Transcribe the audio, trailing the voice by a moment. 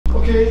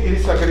Okay, it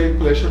is a great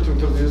pleasure to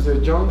introduce the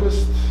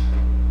youngest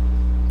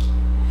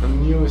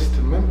and newest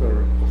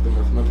member of the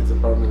mathematics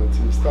department at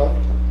CINVESTAV,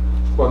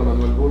 Juan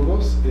Manuel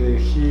Burgos.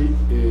 He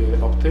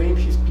obtained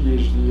his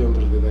PhD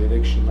under the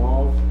direction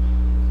of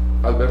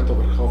Alberto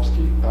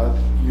Berkowski at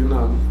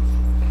UNAM,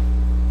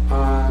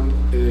 and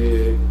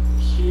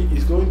he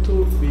is going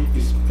to be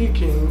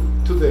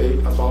speaking today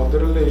about the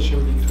relation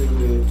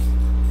between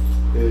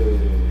the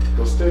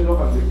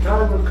Costello and the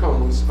Kreimer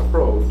Connes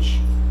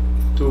approach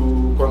to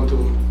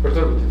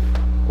perturbative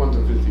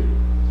quantum field theory.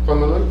 Juan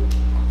Manuel?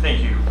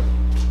 Thank you.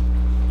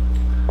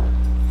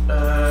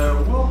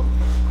 Well,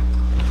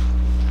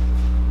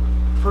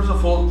 first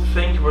of all,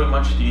 thank you very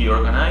much to the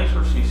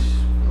organizers. It's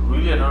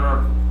really an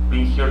honor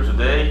being here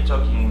today,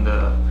 talking in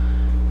the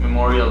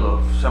memorial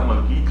of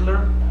Samuel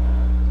Gitler.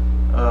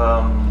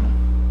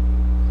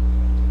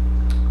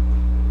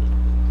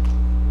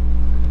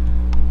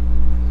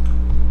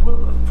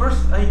 Well,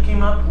 first I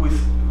came up with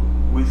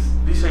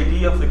this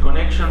idea of the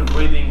connection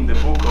reading the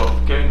book of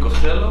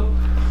K.Costello.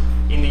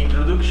 In the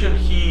introduction,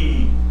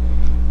 he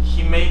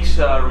makes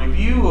a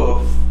review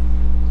of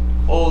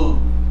all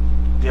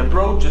the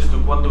approaches to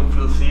quantum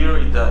field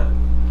theory. That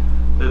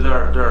there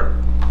are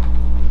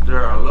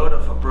a lot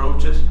of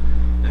approaches,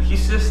 and he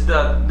says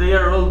that they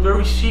are all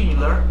very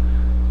similar,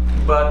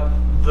 but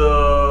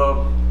the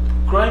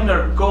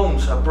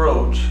Kreimer-Connes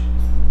approach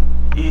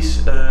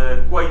is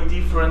quite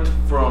different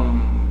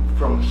from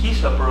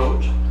his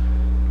approach,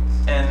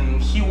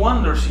 and he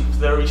wonders if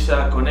there is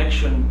a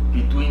connection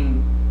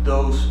between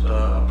those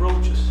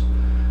approaches.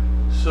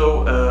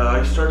 So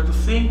I started to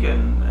think,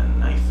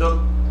 and I thought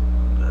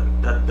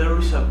that there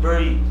is a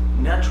very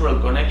natural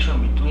connection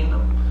between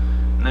them,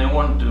 and I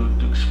want to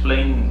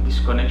explain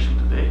this connection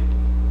today.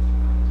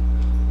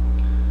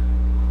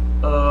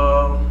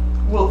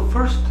 Well,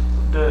 first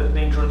the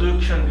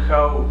introduction,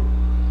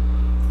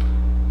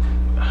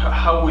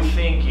 how we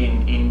think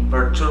in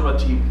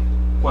perturbative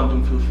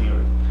quantum field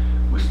theory.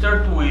 Let's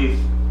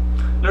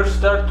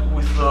start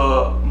with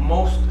the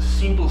most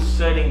simple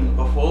setting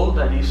of all,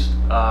 that is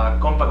a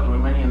compact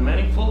Riemannian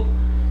manifold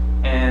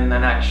and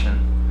an action.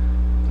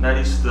 That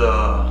is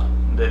the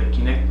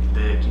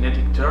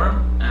kinetic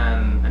term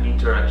and an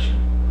interaction.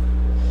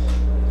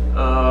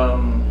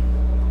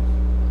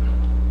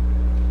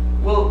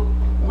 Well,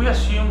 we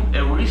assume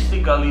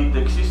heuristically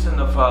the existence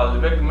of a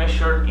Lebesgue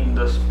measure in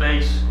the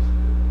space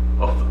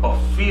of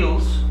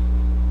fields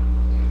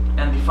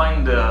and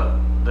define the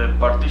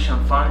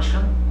partition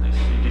function.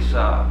 It is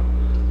a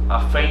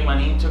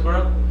Feynman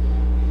integral,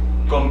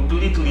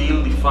 completely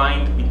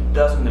ill-defined. It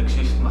doesn't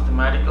exist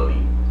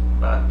mathematically,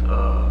 but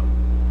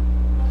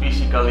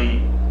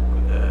physically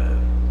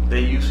they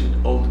use it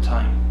all the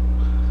time.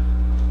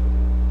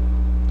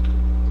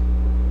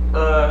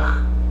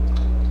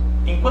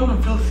 In quantum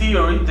field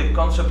theory, the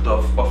concept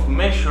of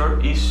measure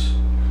is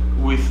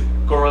with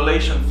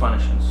correlation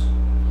functions.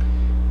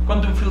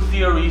 Quantum field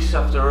theory is,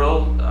 after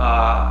all,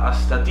 a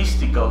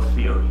statistical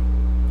theory.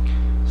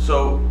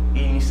 So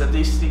in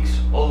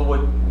statistics, all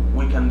what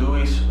we can do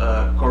is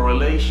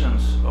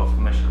correlations of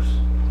measures.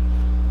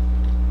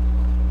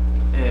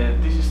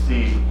 This is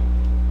the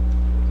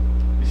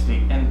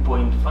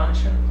endpoint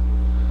function,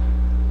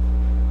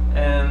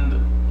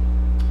 and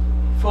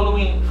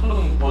following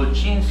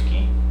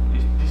Polchinski,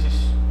 this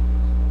is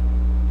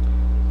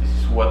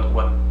what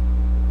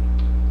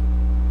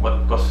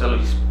Costello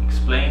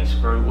explains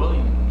very well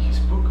in his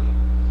book.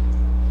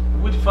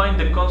 We define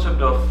the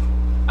concept of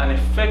an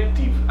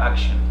effective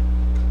action.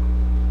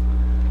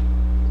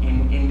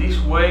 In this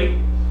way,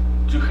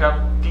 to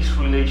have this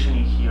relation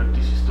in here,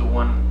 this is the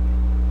one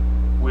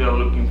we are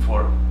looking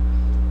for.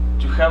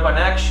 To have an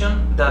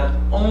action that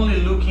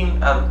only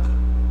looking at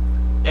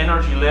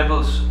energy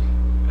levels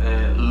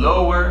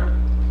lower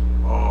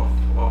of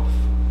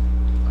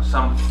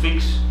some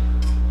fixed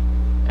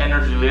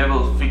energy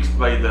level fixed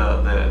by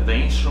the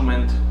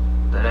instrument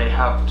that I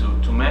have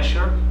to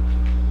measure,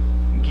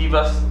 give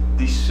us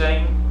the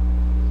same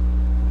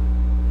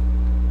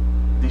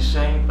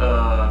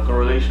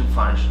correlation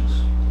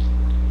functions.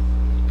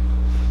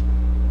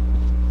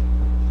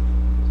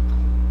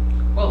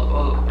 Well,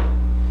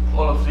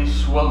 all of this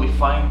is well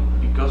defined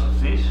because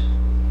of this,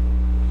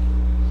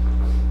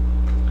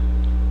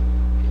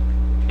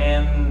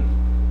 and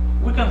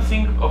we can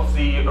think of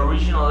the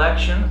original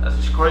action as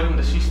describing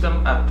the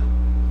system at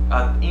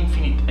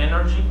infinite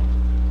energy.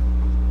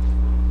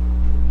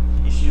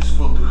 It's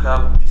useful to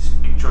have this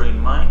picture in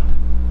mind.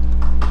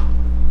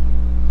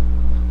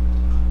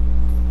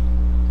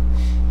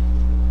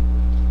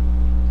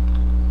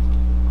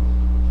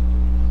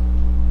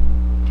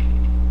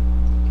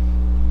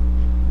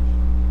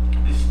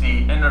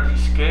 Energy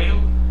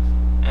scale,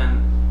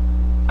 and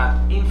at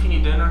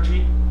infinite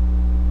energy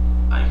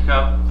I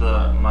have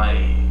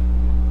my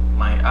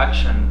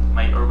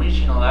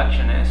original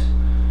action S,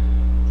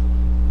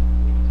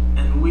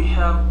 and we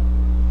have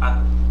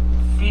at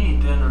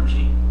finite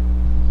energy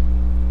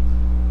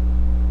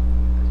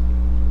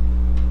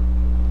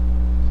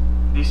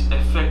these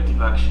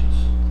effective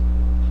actions.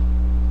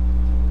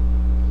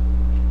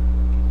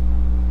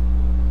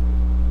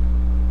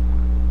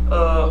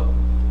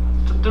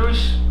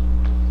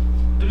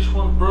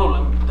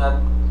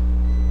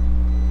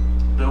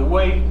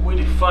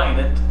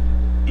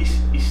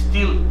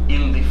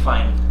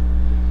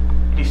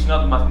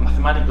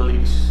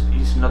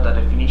 not a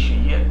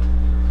definition yet.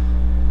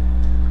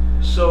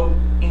 So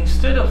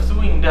instead of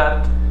doing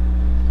that,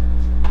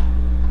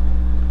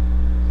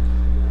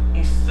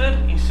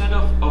 instead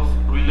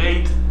of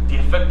relate the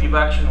effective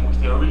action with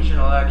the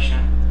original action,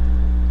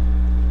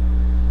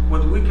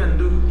 what we can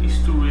do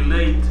is to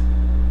relate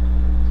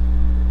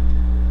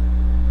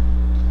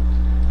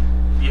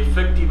the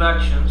effective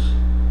actions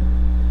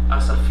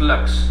as a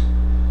flux,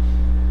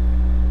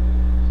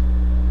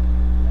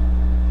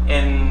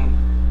 and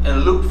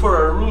look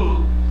for a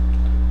rule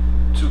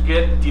to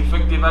get the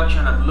effective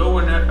action at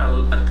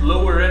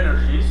lower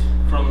energies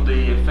from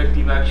the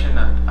effective action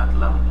at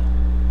lambda.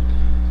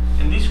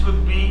 And this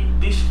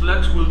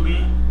flux will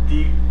be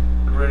the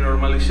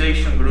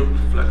renormalization group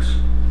flux.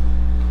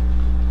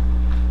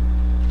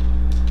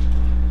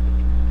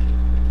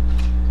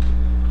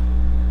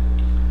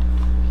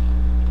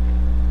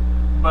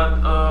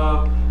 But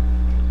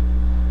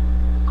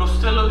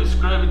Costello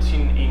describes it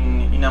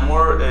in a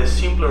more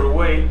simpler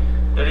way,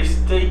 that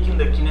is taking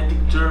the kinetic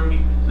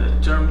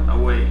term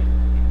away.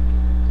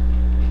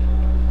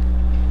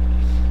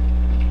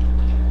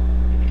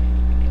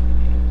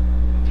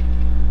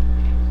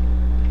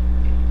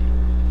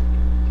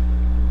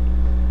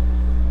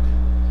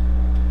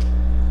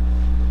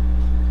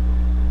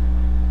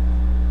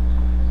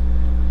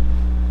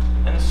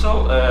 And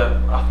so,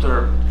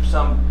 after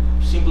some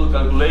simple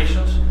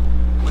calculations,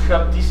 we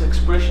have this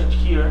expression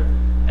here,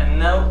 and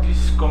now this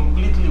is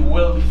completely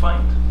well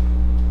defined.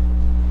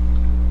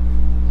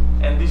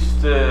 And this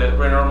is the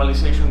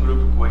renormalization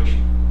group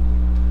equation.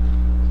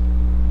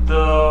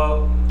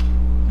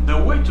 The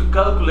way to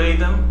calculate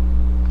them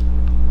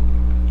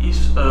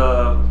is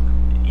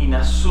in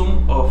a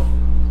sum of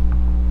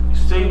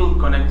stable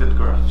connected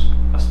graphs.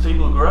 A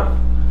stable graph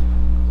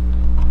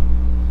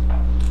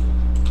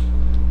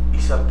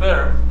is a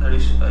pair that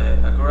is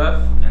a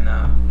graph and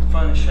a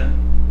function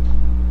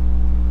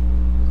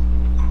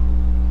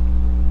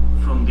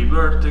from the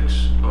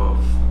vertex of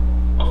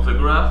the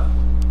graph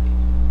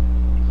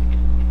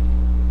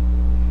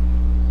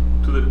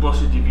to the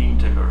positive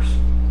integers.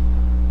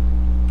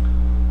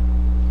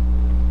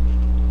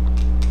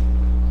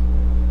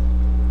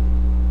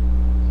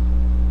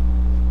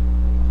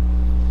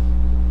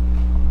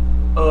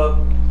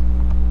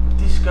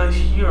 These guys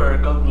here are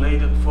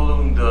calculated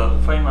following the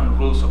Feynman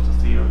rules of the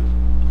theory.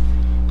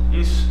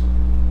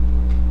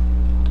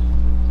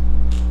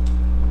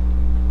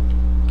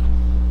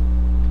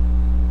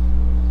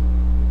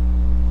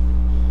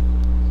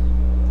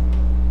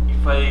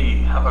 If I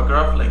have a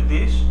graph like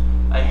this,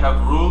 I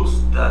have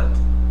rules that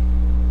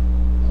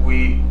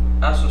we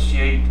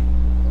associate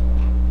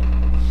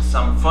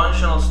some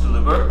functionals to the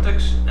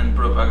vertex and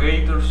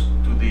propagators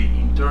to the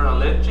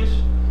internal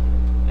edges,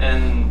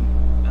 and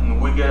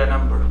we get a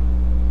number.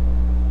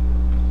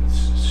 It's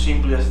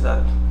simply as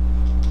that.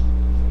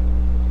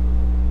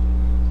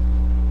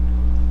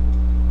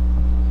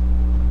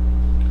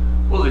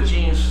 Well, the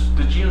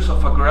genus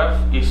of a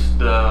graph is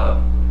the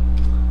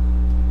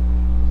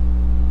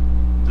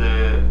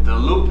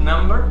loop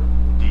number,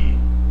 the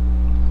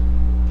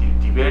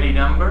very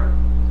number,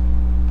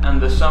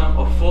 and the sum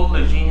of all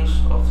the genus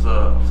of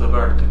the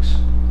vertex.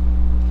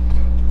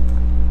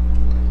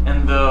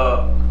 And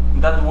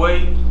that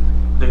way,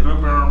 the group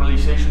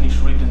renormalization is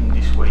written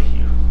this way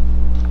here.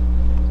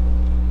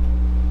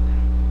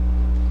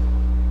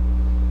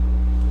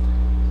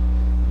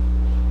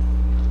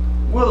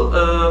 Well,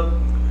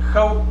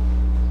 how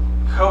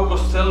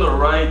Costello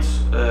writes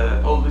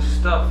all this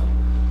stuff?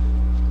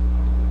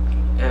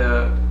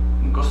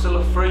 In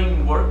Costello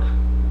framework,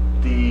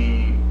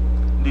 the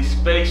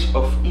space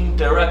of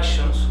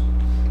interactions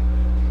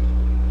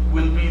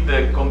will be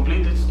the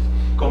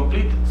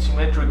completed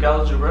symmetric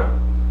algebra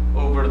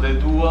over the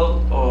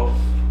dual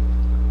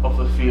of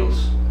the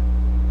fields.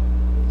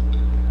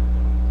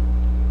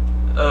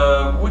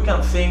 We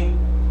can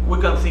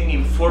think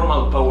in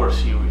formal power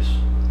series.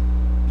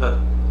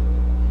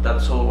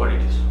 That's all what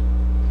it is.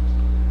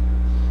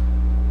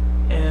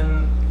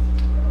 And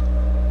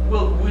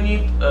well, we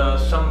need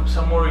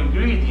some more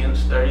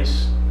ingredients. That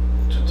is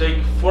to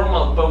take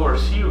formal power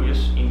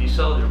series in this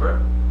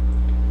algebra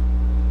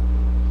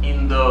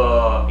in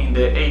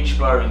the H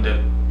bar, in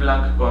the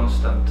Planck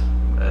constant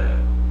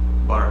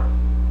bar.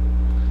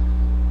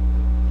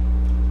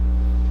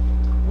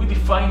 We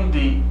define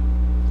the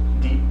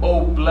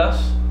O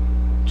plus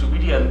to be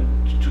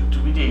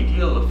the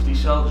ideal of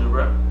this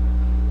algebra,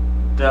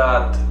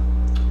 that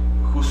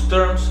whose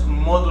terms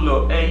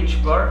modulo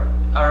H bar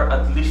are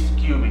at least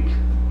cubic.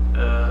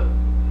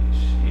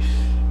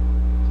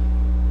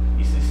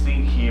 Is this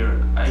thing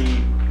here? I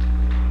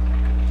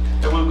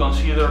will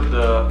consider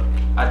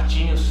at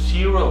genus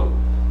 0,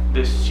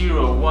 the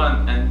 0,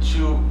 1, and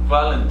 2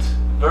 valent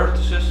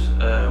vertices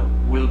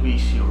will be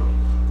 0.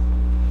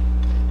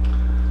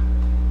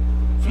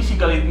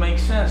 Physically, it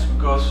makes sense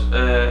because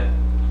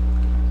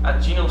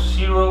at genus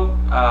 0,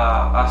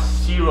 a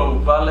 0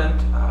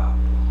 valent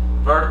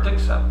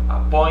vertex,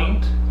 a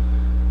point,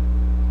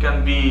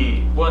 can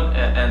be one,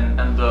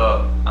 and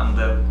the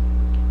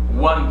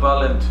 1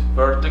 valent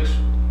vertex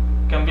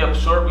can be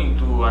absorbed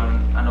into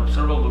an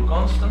observable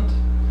constant,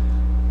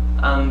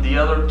 and the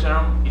other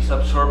term is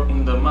absorbed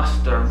in the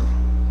mass term,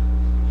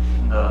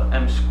 in the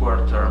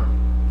m² term.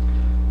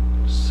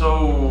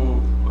 So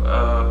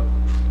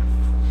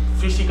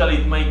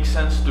physically it makes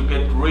sense to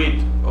get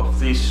rid of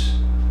these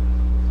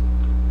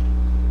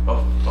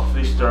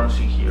terms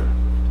in here.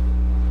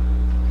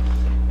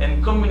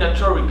 And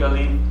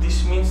combinatorically,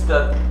 this means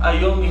that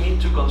I only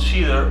need to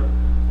consider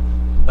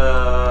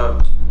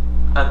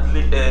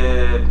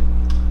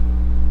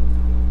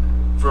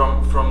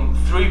from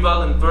 3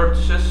 valent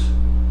vertices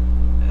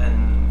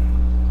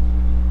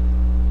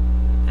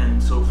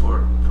and so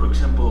forth. For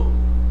example,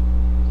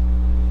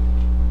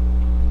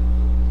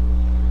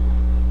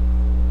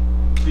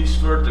 this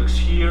vertex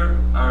here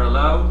are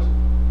allowed.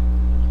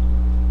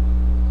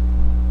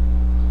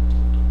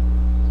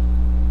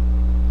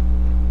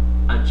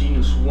 A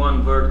genus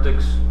 1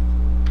 vertex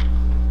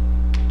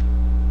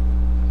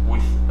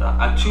with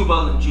a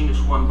 2-valent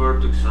genus 1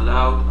 vertex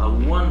allowed, a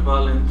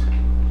 1-valent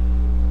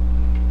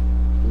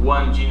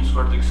 1 genus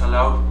vertex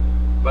allowed,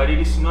 but it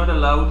is not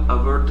allowed a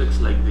vertex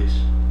like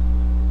this,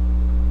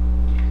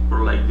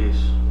 or like this,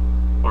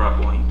 or a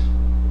point.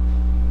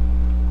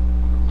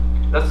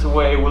 That's the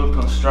way I will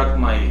construct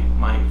my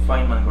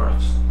Feynman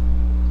graphs.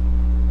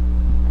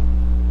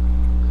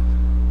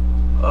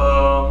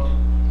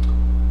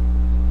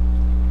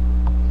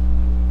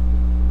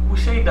 We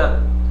say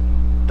that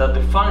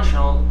the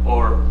functional,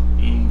 or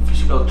in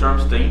physical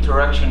terms, the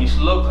interaction is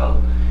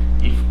local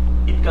if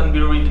it can be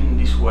written in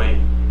this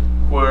way,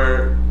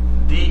 where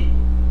d,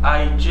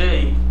 I,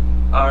 j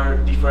are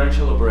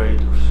differential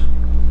operators.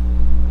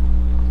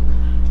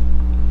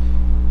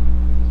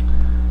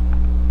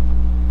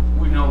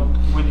 We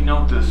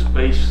denote the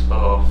space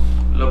of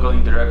local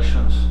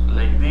interactions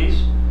like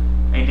this,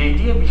 and the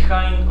idea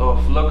behind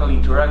of local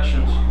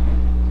interactions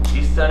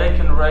is that I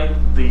can write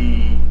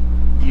the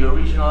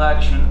original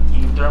action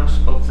in terms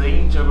of the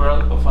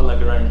integral of a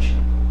Lagrangian.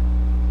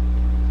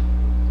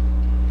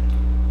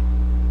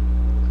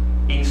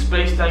 In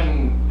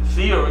space-time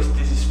theories,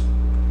 this is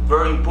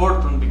very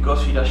important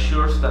because it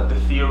assures that the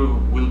theory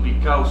will be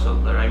causal,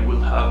 that I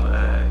will have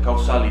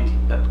causality,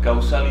 that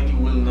causality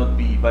will not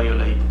be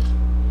violated.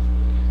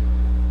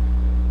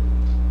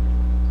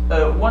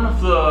 One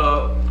of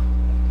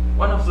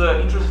the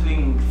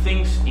interesting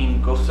things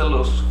in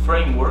Costello's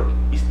framework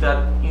is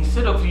that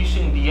instead of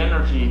using the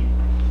energy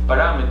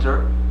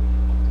parameter,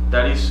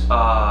 that is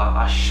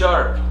a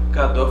sharp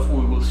cutoff,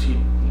 we will see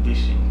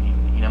this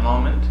in a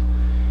moment,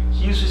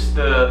 he uses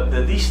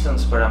the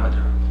distance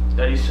parameter,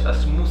 that is a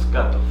smooth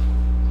cutoff.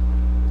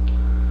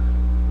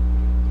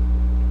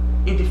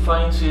 It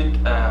defines it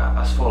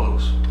as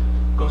follows.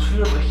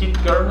 Consider the heat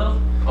kernel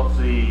of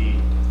the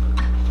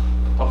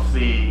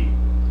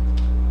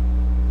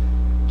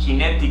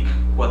kinetic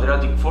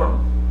quadratic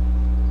form.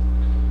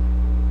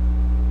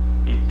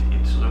 It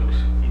looks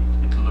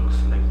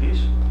like this,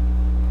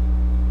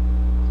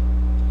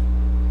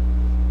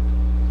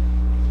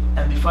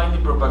 and define the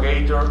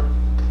propagator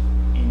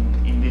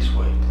in this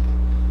way.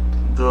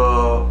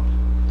 The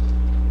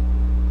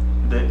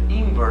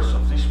inverse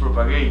of this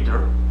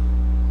propagator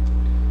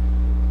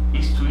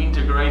is to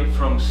integrate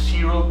from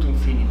 0 to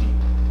infinity.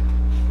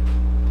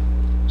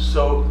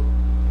 So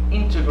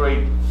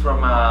integrate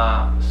from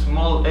a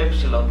small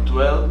epsilon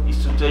to L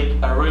is to take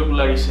a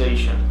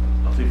regularization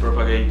of the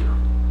propagator.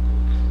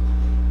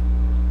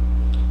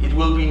 It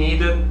will be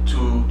needed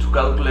to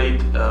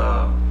calculate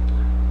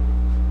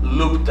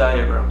loop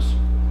diagrams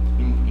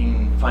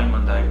in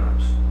Feynman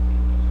diagrams.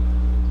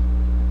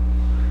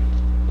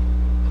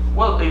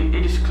 Well,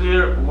 it is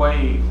clear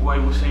why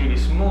we say it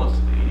is smooth.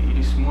 It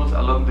is smooth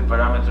along the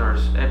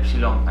parameters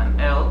epsilon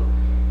and L,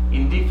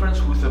 in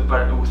difference with the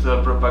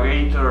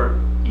propagator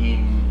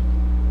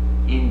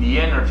in the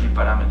energy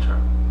parameter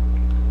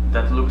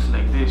that looks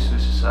like this.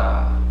 This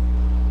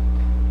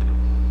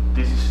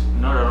is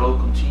not at all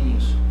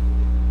continuous.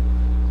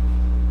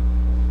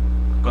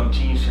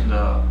 Continuous in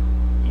the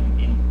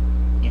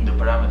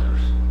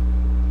parameters.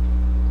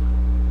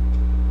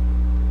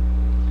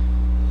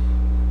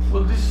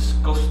 Well, this is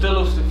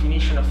Costello's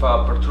definition of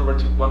a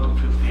perturbative quantum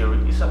field theory.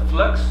 It's a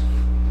flux,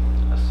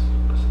 as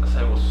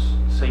I was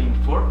saying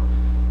before,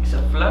 it's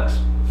a flux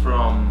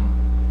from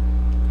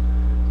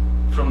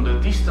the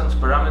distance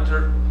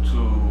parameter to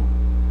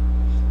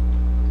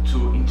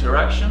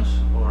interactions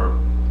or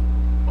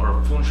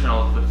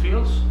functional of the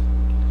fields,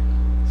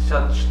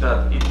 such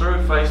that it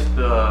verifies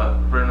the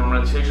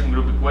renormalization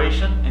group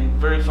equation and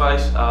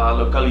verifies a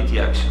locality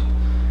action.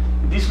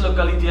 This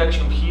locality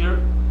action here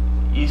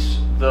is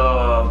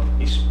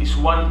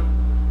one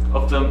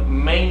of the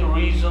main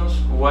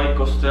reasons why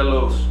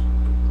Costello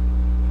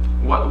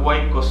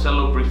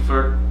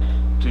preferred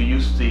to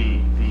use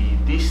the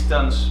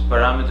distance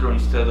parameter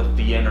instead of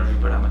the energy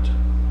parameter.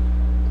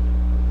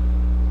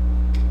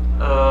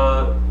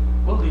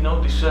 We'll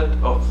denote the set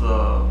of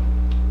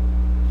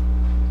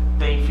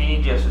the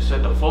infinity as a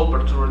set of all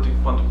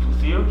perturbative quantum field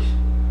theories,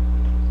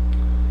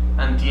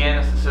 and the n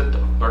as a set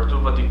of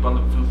perturbative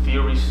quantum field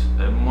theories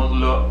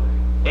modulo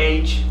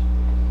h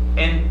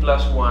n+1.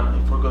 I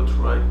forgot to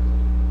write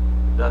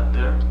that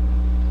there.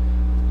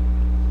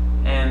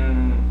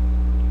 And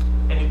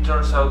it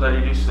turns out that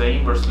it is the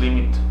inverse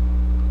limit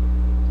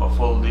of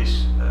all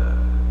these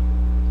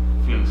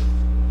field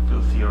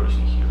theories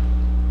in here.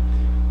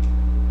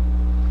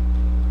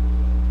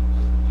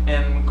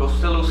 And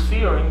Costello's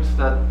theorem is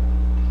that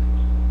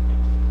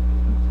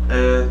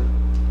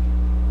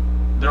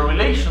the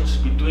relations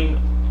between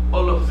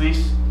all of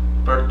these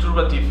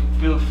perturbative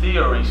field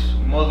theories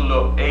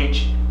modulo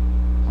h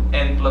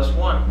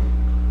n+1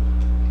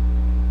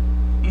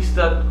 is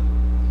that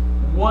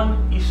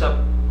one is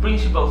a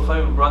principal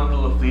fiber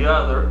bundle of the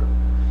other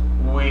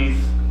with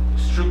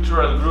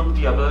structural group,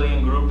 the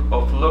abelian group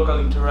of local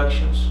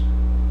interactions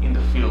in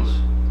the fields.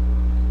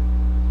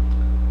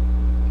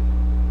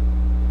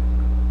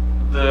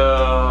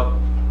 The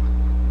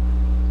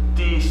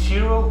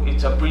T0,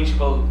 it's a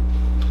principal.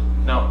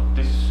 No,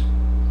 this is,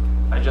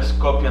 I just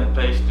copy and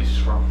paste this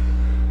from.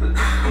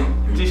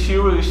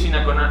 T0 is in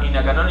a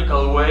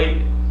canonical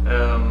way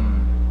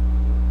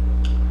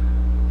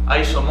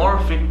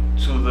isomorphic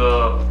to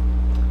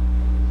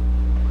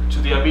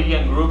the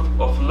abelian group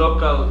of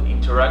local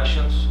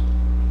interactions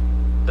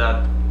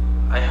that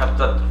I have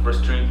that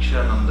restriction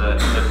on the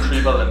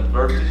trivalent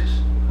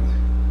vertices.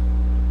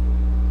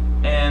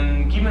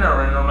 And given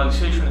our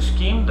renormalization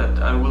scheme that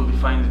I will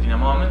define it in a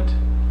moment,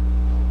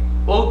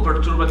 all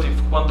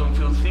perturbative quantum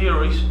field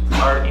theories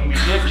are in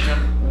bijection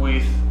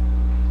with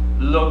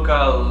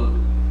local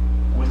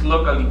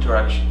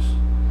interactions.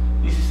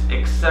 This is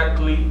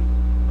exactly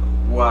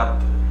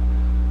what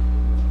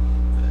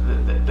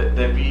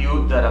the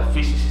view that a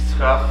physicist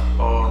have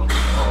of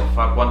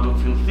a quantum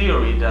field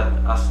theory, that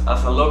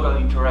as a local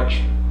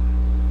interaction.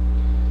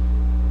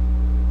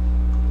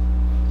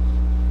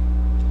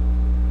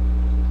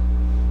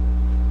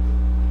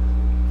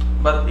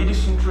 But it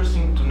is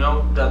interesting to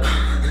note that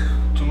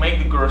to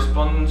make the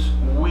correspondence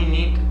we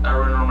need a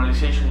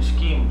renormalization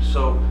scheme.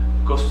 So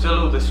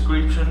Costello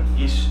description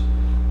is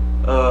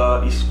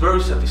very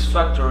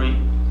satisfactory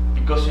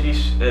because it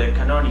is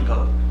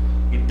canonical.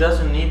 It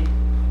doesn't need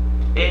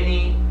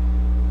any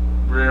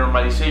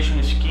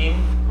renormalization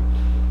scheme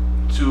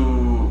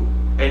to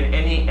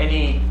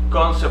any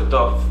concept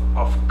of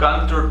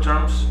counter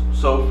terms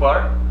so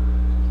far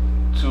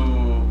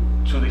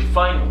to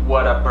define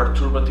what a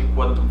perturbative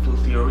quantum field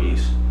theory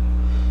is.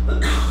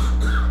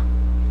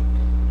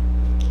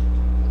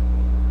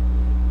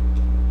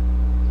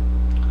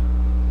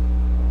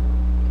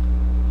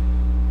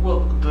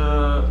 Well,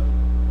 the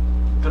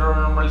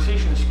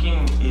renormalization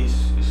scheme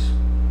is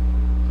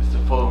the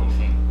following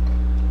thing.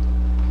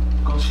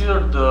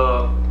 Consider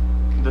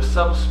the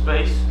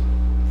subspace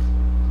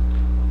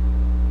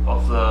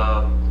of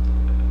the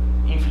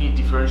infinite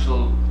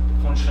differential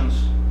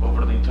functions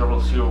over the interval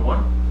 0,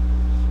 1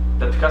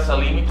 that has a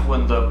limit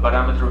when the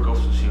parameter goes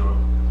to 0.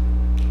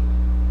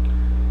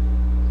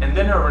 And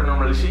then our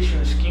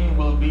renormalization scheme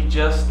will be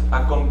just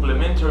a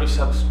complementary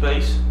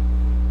subspace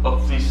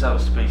of this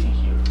subspace in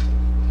here.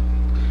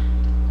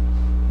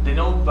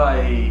 Denote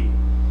by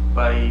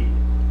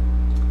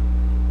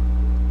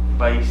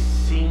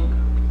seeing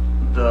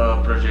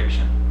the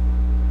projection.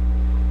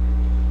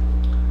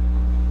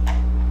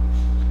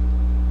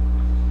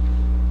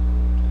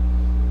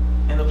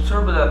 And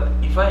observe that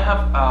if I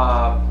have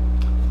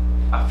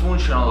a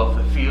functional of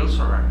the fields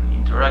or an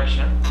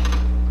interaction,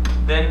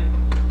 then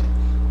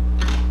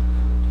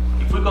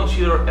if we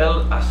consider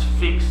L as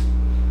fixed,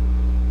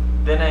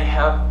 then I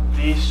have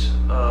this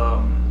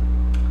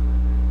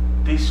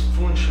this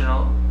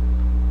functional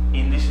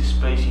in this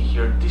space in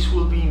here. This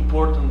will be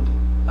important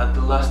at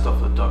the last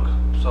of the talk,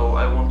 so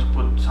I want to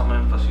put some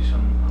emphasis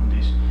on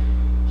this.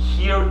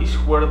 Here is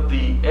where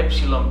the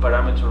epsilon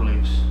parameter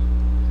lives,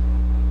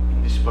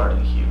 in this part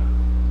in here.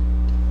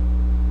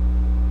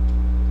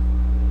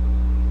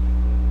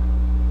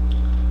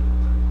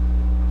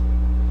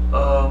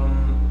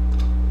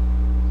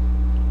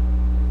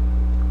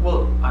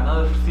 Well,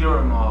 another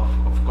theorem of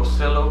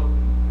Costello,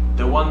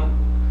 the one,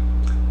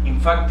 in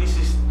fact, this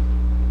is,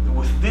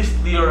 with this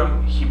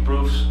theorem he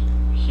proves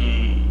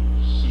his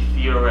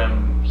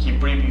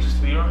previous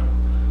theorem,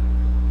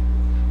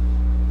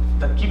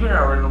 that given a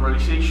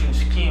renormalization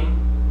scheme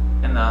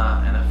and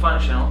a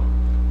functional,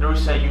 there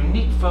is a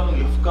unique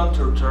family of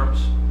counter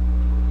terms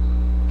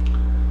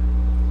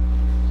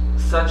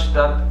such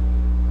that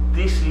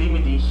this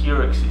limit in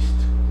here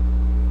exists.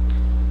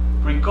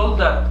 Recall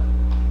that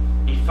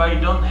if I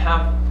don't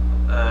have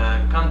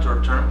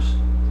counter terms,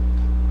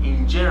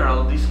 in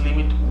general this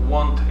limit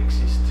won't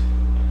exist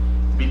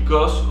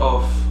because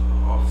of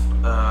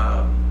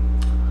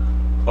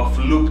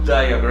loop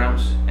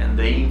diagrams and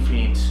the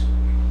infinites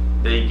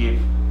they give.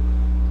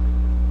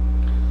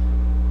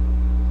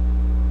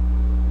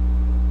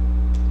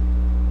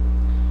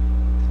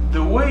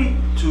 The way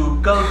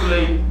to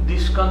calculate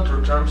these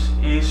counter terms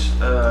is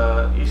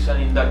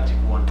an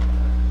inductive one.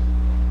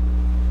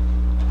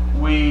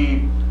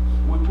 We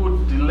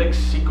put the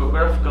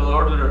lexicographical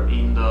order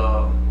in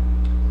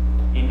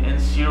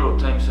n0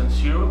 times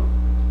n0,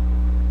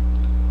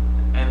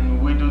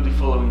 and we do the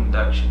following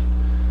induction.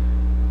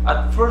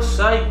 At first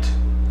sight,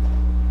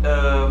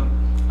 the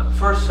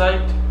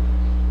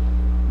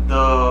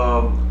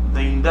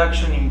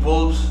induction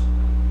involves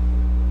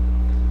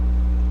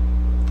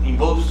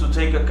to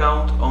take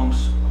account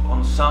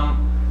on some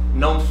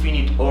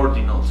non-finite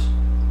ordinals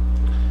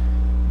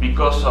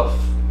because of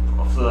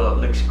the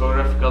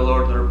lexicographical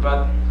order,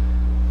 but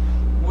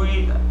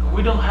we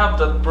don't have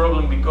that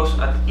problem because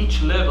at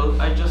each level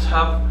I just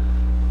have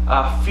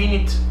a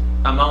finite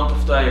amount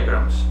of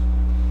diagrams,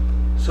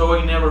 so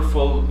I never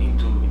fall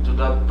into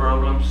that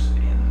problems,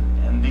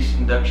 and this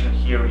induction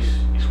here is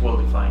well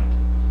defined.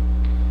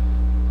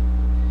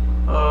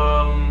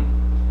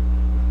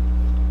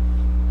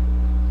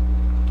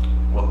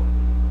 Well,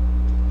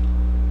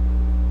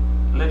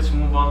 let's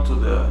move on to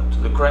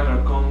the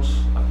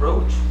Kreimer-Connes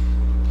approach.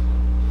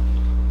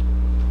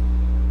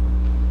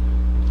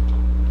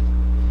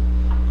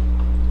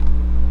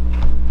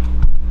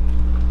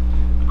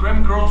 The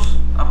Kreimer-Connes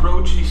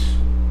approach is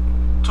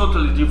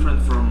totally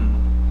different from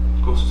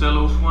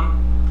Costello's one,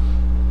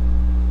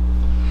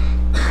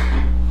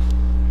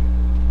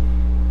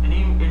 and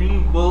it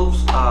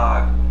involves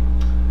a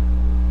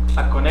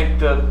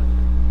connected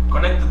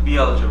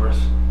B-algebras.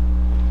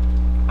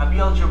 A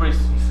B-algebra is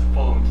the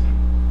following thing.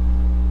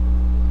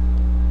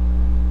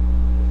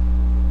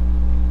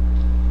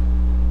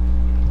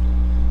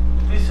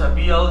 This is a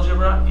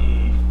B-algebra.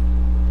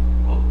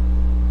 Well,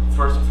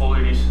 first of all,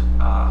 it is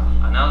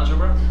an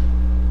algebra.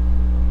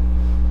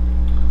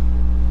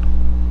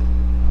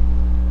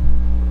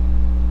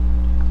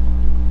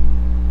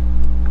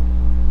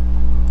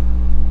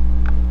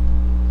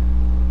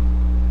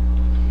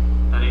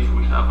 That is,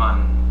 we have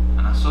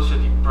an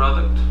associative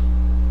product.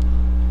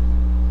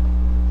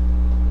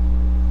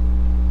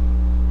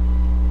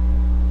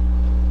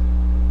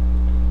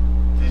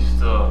 This is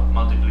the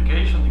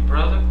multiplication, the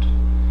product.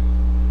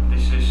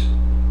 This is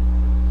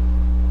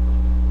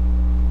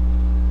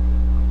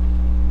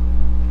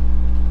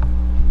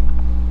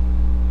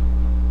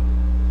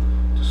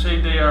to say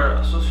they are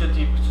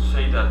associative, to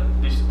say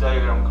that this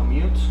diagram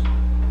commutes.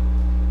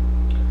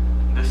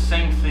 The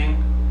same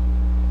thing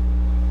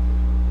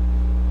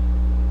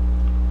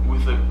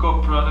with the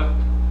co-product.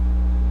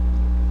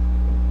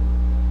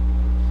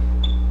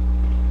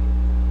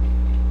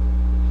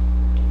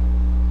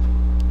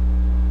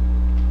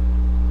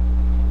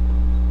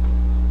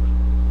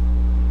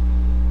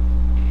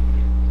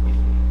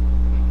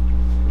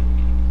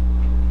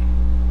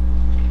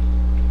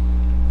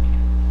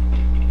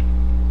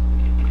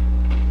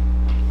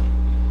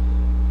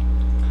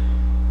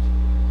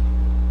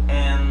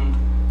 And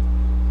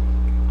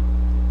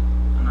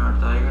another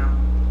diagram.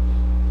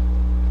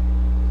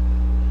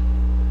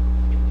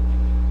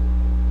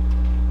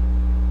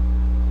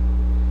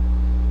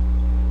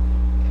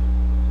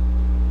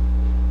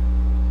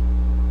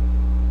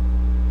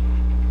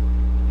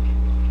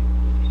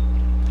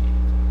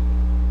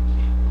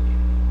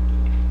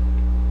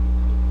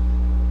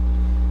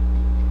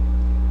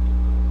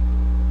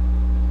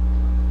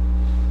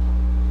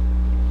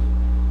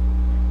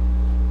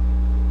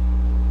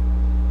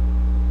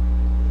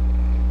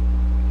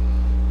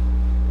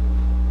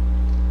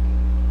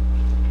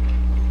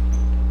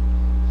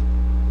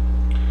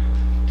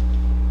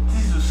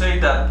 Say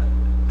that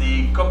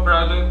the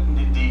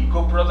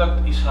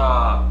co-product is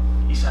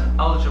an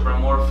algebra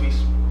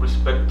morphism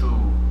respect to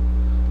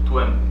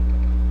M.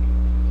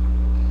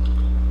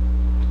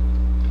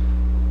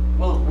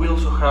 Well, we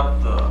also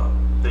have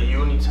the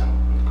units and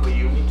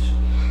co-units.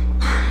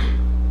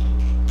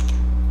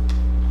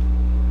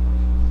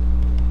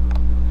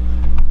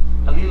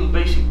 A little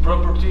basic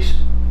properties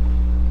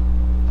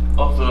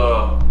of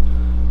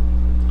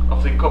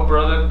the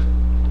co-product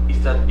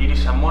is that it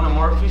is a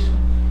monomorphism.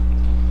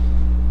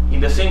 In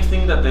the same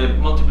thing that the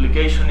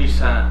multiplication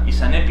is an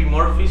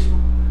epimorphism,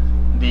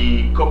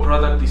 the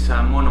co-product is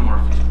a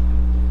monomorphism.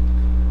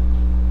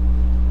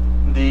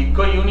 The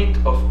co-unit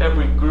of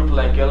every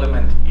group-like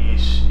element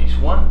is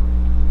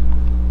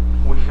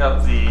 1. We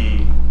have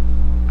the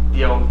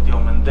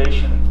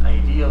augmentation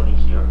ideal in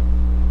here.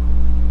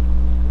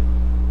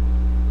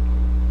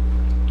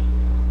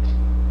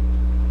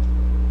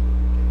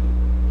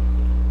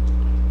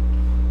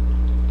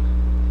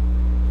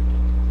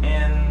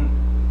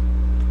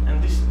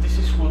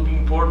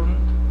 Important,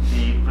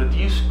 the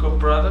reduced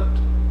co-product,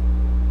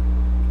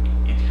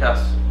 it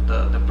has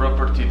the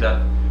property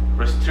that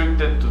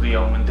restricted to the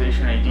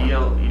augmentation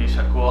ideal, it is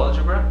a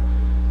co-algebra.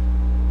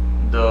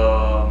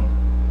 The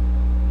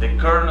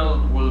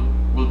kernel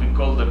will be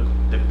called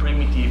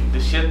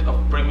the set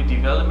of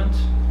primitive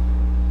elements.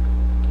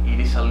 It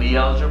is a Lie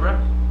algebra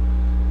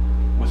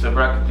with a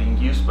bracket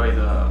induced by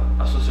the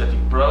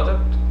associative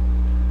product,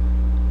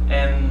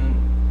 and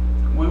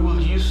we will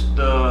use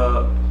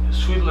the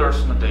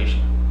Swidler's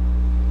notation.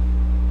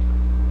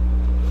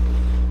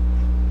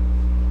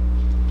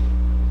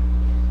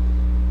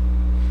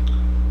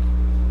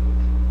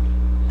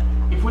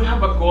 If we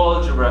have a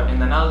co-algebra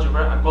and an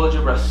algebra, a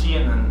co-algebra C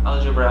and an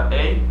algebra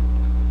A,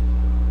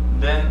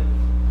 then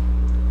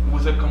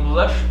with a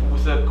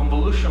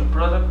convolution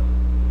product,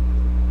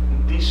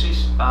 this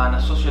is an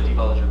associative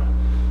algebra.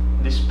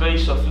 the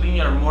space of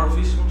linear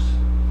morphisms,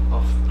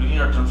 of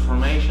linear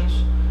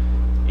transformations,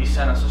 is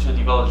an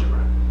associative algebra.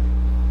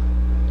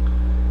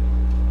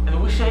 And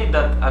we say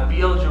that a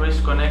B algebra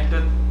is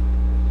connected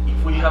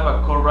if we have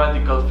a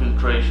co-radical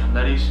filtration.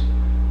 That is,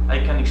 I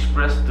can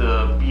express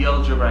the B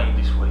algebra in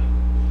this way.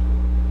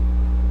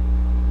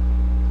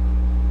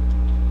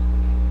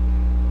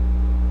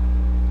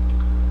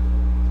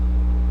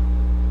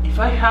 If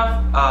I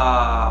have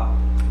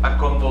a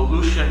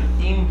convolution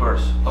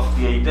inverse of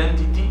the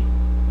identity,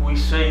 we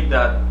say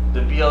that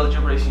the B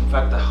algebra is in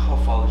fact a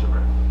Hopf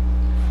algebra.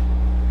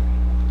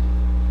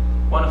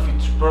 One of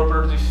its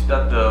properties is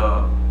that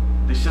the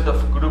set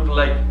of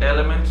group-like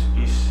elements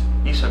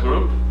is a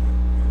group,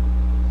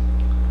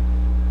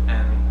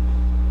 and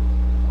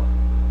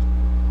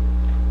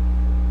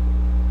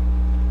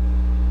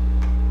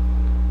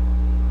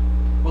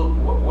well,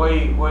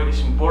 why it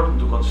is important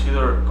to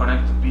consider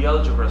connected B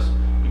algebras?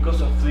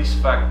 Because of this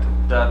fact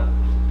that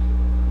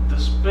the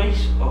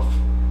space of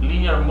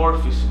linear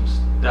morphisms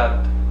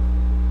that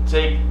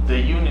take the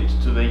unit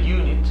to the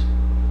unit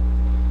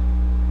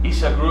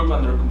is a group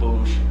under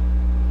convolution.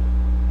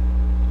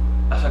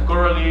 As a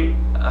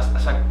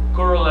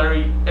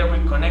corollary, every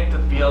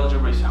connected B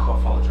algebra is a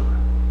Hopf algebra.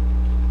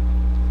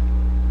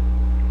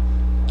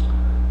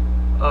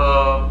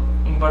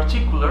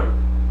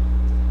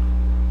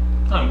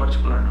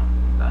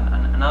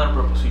 Another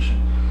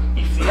proposition.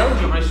 If the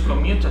algebra is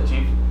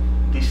commutative,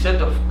 the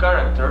set of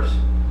characters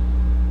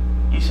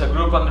is a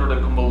group under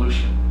the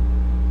convolution.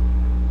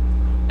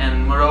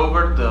 And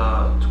moreover,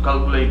 to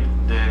calculate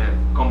the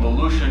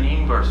convolution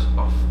inverse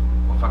of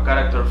a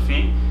character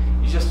phi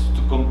is just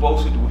to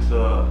compose it with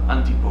the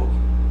antipode.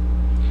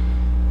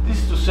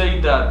 This is to say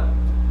that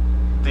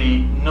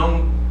the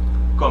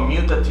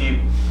non-commutative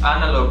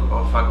analog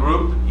of a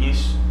group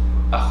is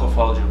a Hopf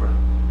algebra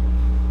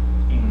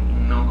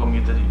in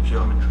non-commutative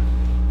geometry.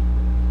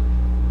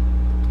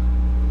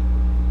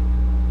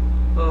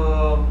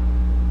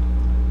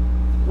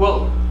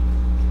 Well,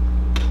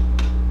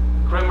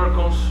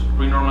 Kreimer-Connes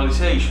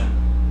renormalization.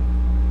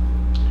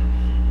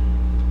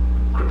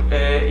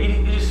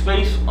 It is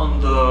based on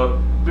the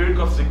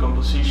Birkhoff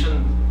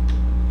decomposition.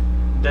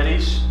 That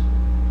is,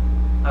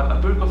 a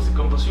Birkhoff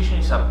decomposition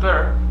is a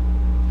pair,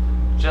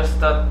 just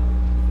that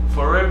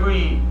for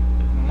every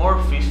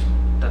morphism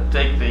that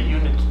take the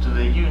unit to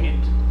the unit,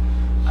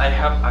 I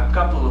have a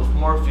couple of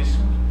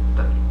morphisms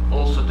that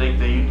also take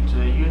the unit to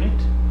the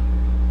unit.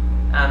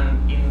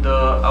 And in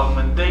the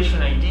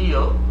augmentation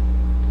ideal,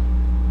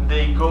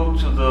 they go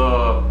to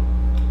the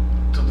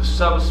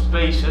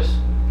subspaces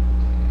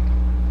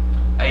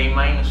A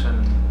minus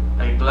and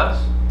A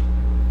plus,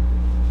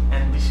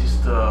 and this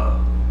is the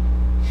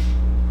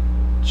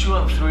 2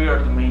 and 3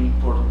 are the main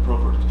important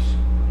properties.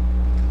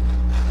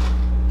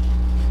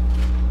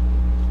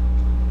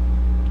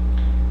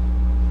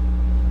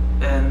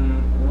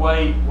 And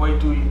why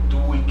do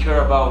we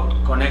care about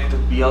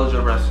connected B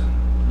algebras and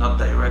not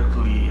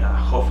directly a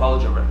Hopf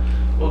algebra?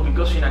 Well,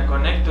 because in a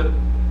connected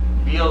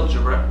B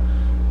algebra,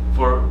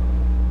 for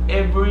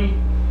every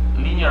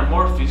linear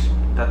morphism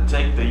that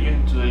take the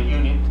unit to the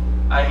unit,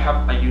 I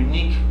have a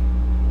unique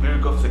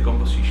Birkhoff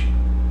decomposition.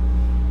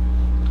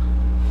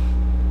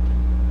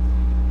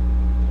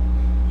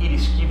 It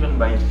is given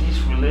by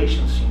these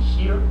relations in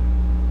here,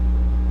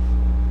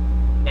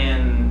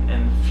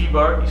 and phi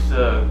bar is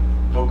the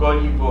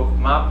Bogoliubov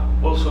map,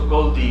 also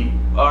called the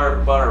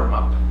R-bar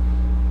map.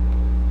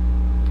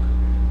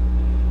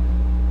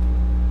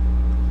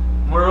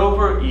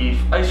 Moreover, if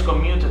I is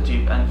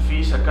commutative and phi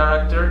is a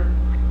character,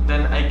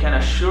 then I can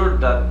assure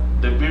that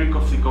the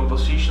Birkhoff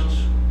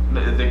decompositions,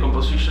 the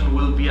composition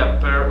will be a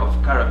pair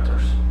of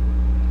characters.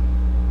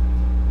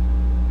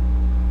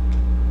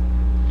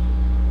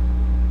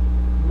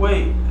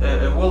 Why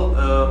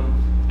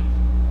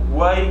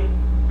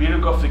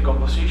Birkhoff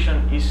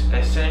decomposition is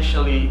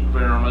essentially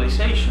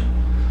renormalization?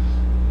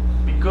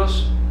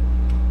 Because,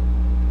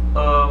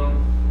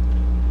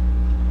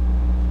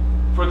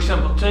 for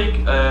example, take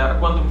a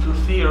quantum field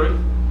theory,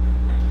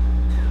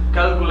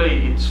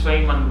 calculate its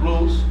Feynman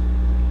rules,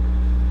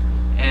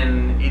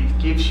 and it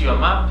gives you a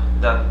map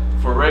that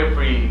for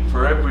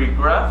every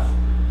graph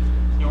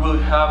you will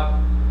have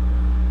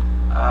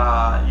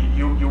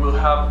you will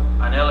have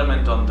an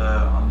element on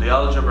the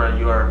algebra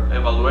you are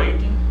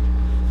evaluating,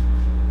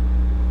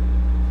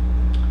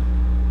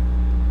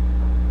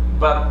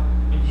 but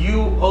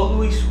you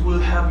always will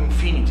have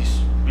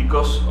infinities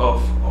because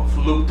of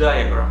loop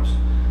diagrams.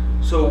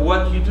 So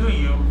what you do,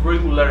 you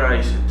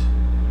regularize it.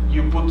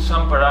 You put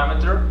some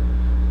parameter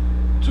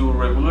to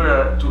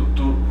regularize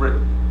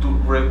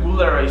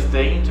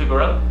the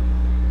integral.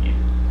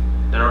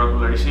 The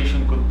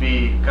regularization could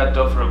be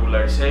cutoff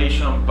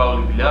regularization,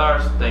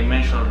 Pauli-Villars,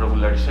 dimensional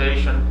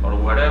regularization, or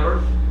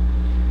whatever.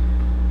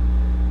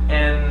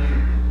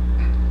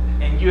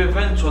 And you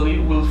eventually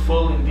will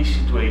fall in this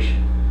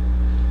situation.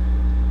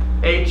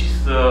 H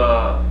is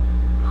the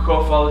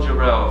Hopf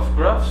algebra of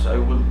graphs. I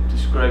will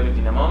describe it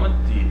in a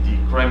moment, the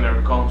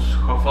D.Kreimer-Connes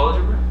Hopf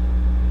algebra.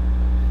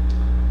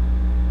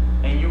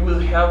 And you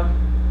will have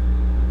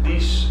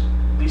this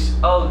this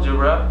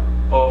algebra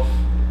of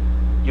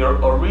your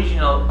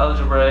original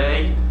algebra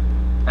A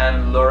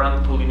and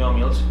Laurent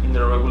polynomials in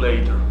the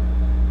regulator.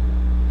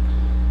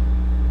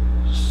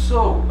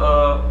 So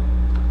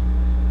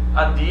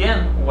at the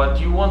end, what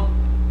you want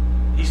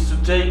is to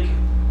take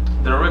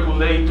the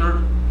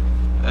regulator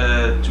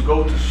to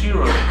go to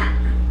 0,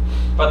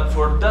 but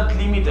for that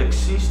limit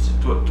exists,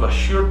 to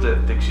assure the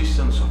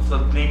existence of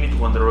that limit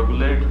when the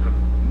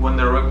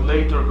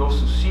regulator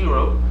goes to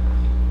 0,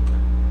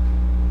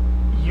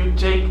 you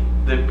take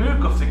the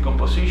Birkhoff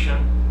decomposition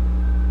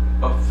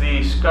of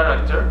this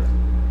character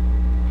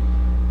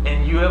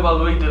and you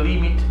evaluate the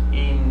limit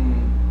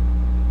in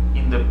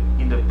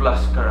the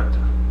plus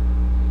character.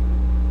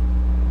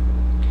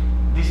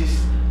 This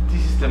is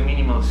the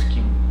minimal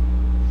scheme.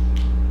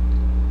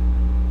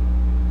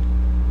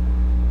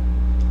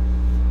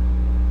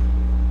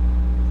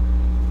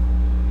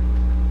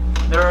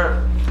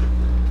 There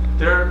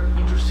are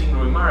interesting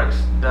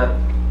remarks that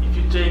if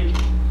you take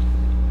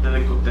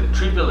the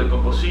trivial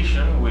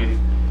decomposition with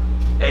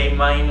A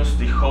minus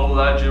the whole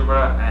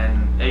algebra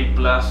and A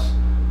plus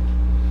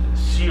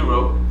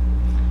 0,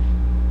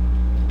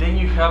 then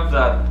you have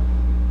that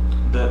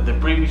the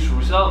previous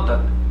result,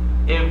 that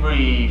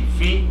every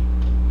phi,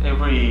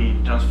 every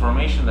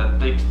transformation that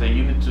takes the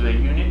unit to the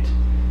unit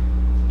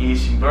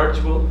is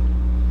invertible.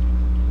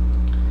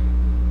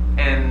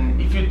 And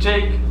if you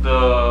take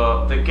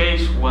the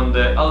case when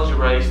the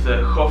algebra is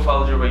the Hopf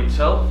algebra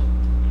itself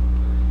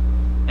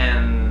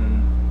and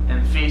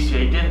phi is the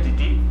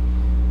identity,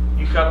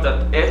 you have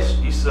that S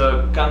is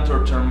a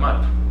Cantor term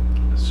map.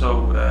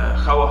 So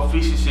how a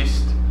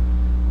physicist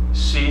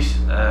sees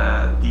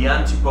the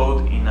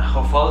antipode in a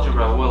Hopf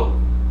algebra, well,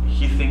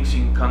 he thinks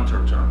in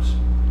Cantor terms.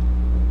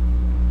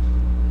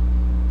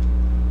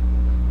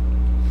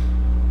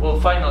 Well,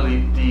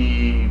 finally,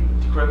 the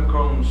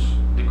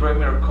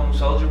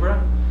Kreimer-Connes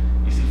algebra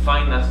is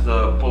defined as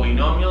the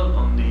polynomial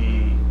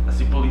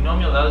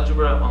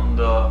algebra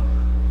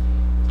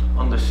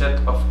on the set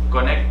of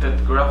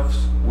connected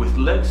graphs with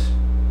legs,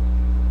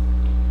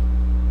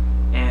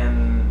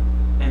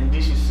 and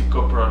this is the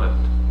coproduct.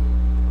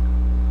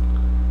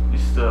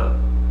 This is the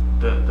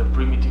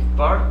primitive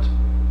part,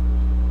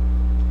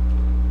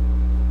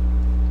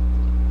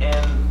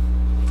 and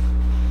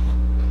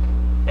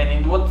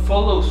in what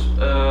follows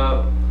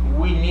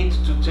we need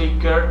to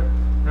take care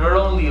not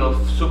only of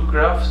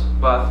subgraphs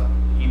but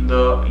in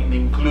the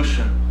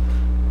inclusion,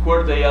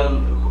 where they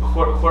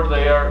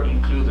are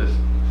included.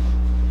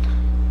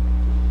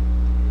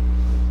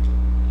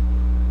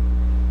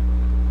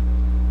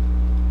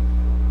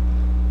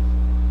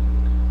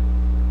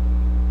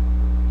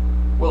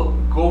 Well,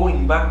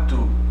 going back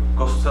to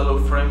Costello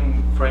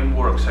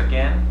frameworks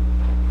again,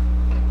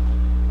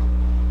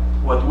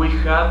 what we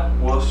had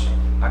was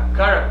a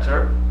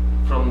character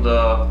from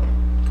the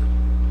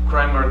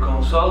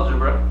Kreimer-Connes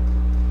algebra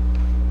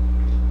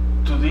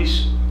to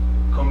this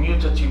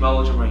commutative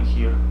algebra in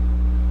here.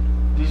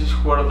 This is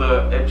where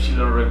the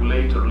epsilon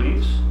regulator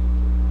lives,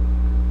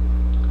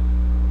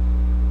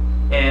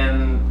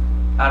 and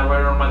a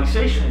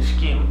renormalization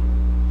scheme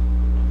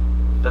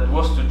that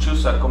was to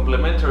choose a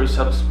complementary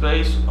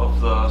subspace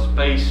of the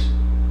space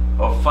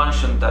of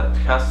function that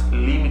has a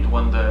limit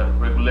when the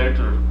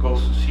regulator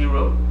goes to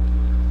 0,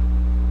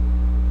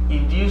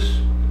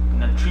 induce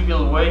in a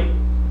trivial way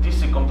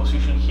this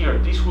decomposition here.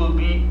 This will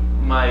be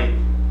my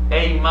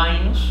A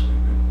minus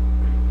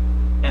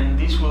and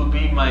this will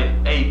be my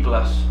A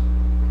plus.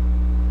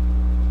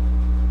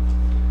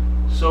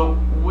 So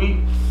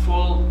we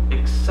fall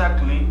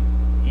exactly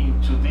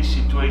into this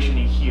situation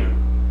in here.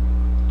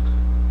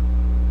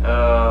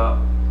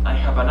 I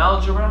have an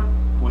algebra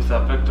with a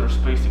vector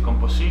space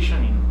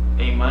decomposition in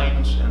A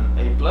minus and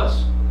A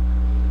plus.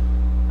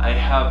 I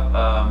have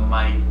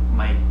my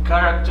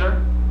character,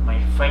 my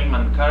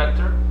Feynman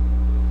character.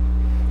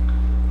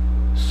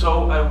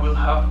 So I will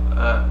have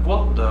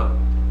the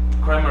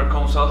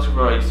Kreimer-Connes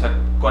algebra is a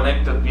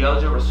connected B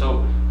algebra,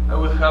 so I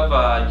will have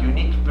a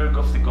unique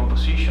Birkhoff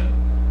decomposition.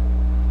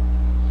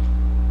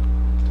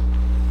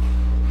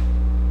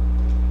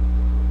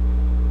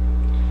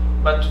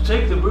 But to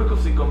take the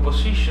Birkhoff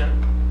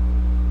decomposition,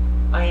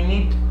 I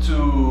need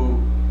to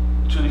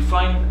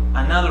define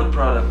another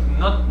product,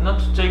 not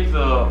to take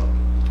the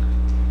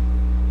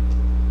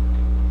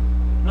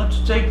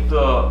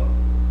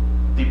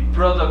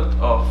product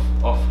of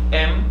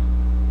M,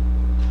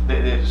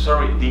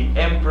 the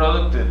M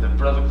product, the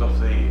product of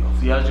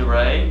the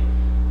algebra A,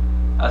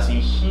 as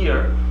in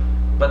here,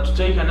 but to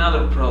take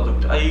another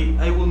product.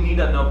 I will need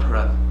an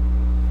operand.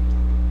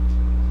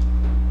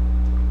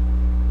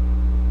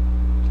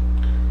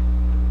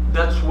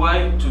 That's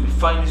why, to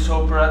define this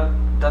operand,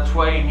 that's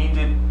why I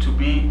needed to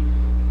be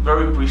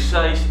very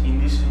precise in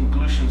these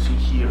inclusions in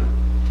here.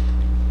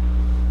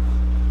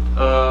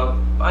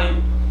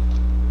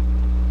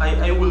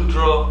 I will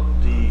draw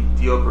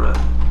the operand.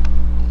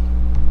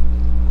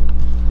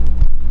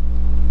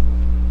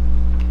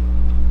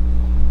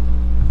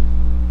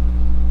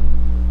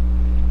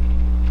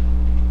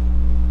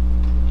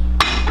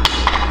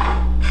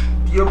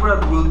 The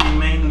operand will be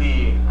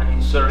mainly an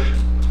insertion.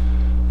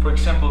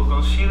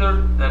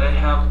 that I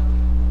have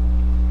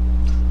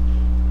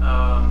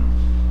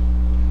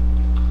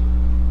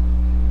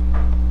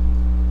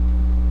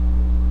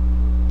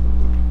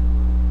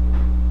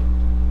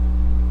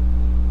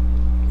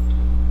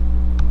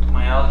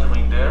my algebra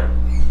in there,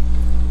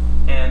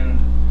 and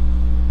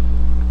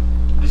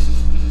this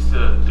is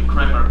the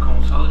D.Kreimer and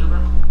Connes algebra.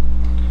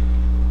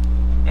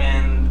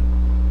 And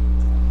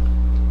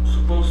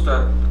suppose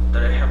that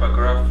I have a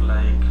graph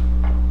like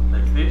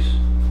this.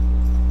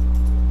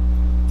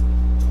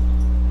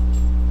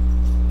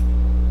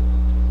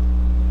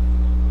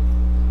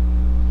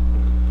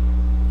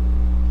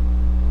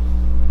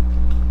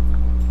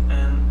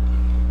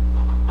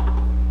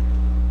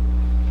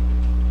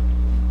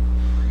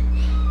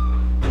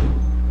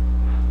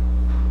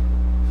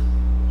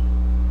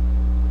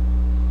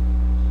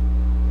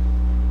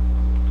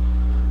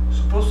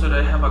 Suppose that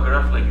I have a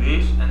graph like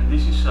this, and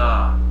this is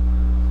a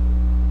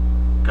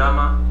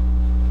gamma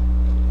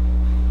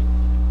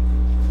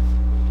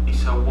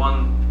is a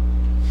one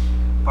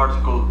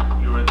particle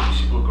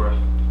irreducible graph.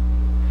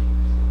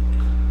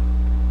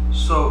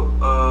 So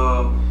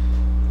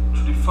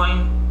to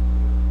define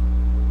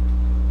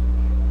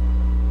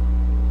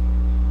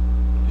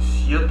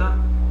zeta,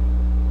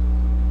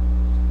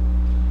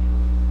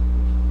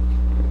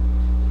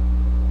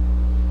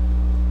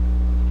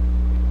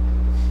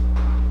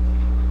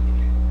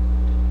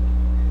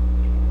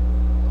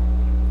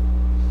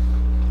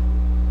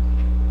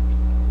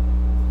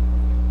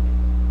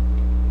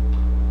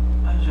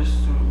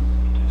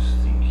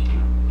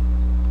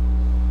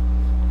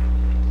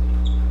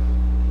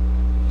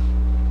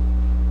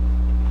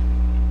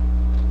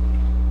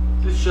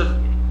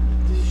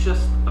 this is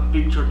just a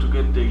picture to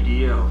get the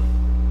idea of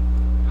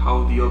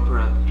how the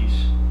operand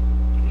is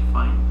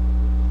defined.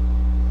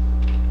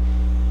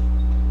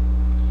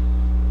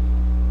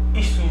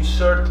 Is to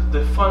insert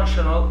the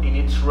functional in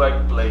its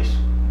right place.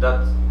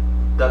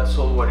 That's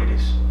all what it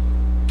is.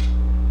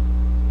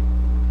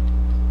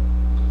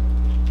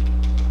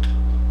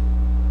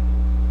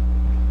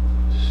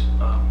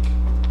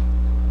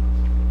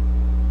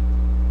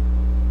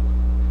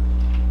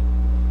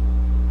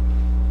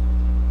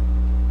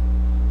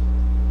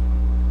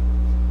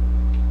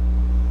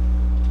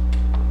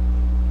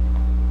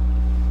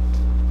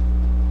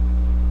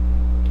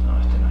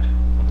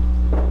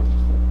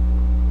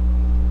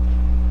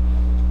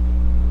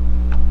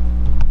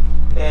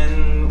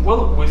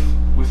 Well,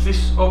 with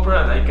this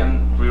operand I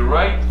can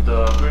rewrite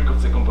the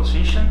Birkhoff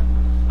decomposition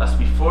as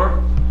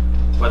before,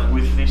 but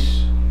with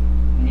this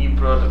new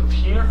product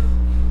here.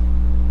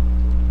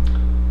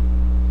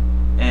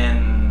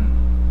 And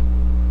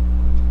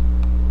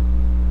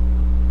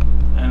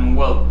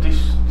well,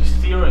 this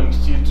theorem is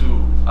due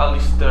to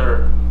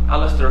Alistair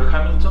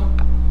Hamilton,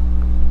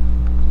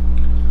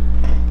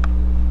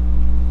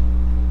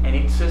 and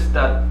it says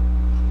that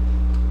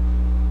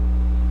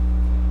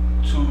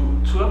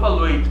to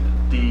evaluate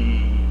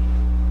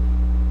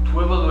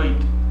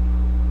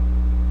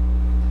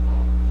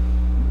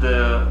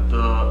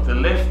the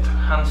left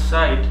hand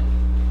side,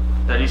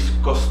 that is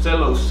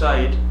Costello's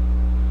side,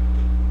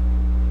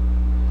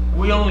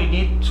 we only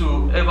need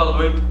to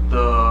evaluate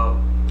the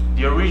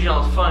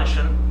original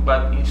function,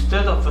 but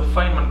instead of the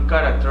Feynman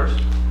characters,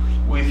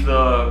 with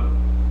the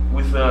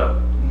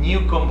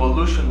new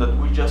convolution that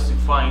we just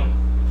defined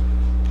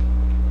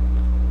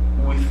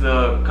with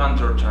the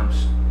counter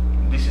terms.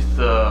 This is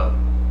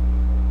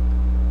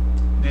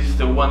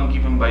the one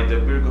given by the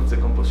Birkhoff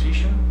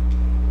decomposition,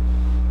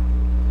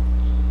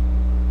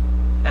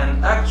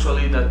 and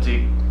actually that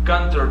the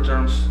counter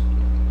terms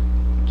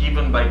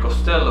given by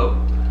Costello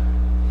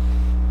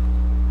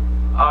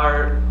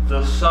are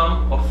the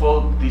sum of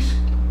all these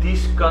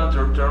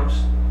counter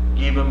terms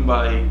given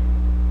by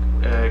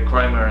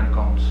Kreimer and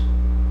Connes.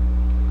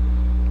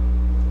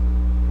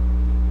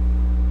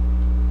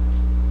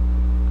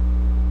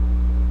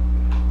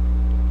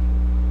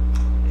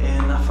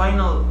 And a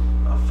final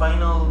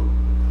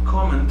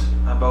comment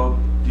about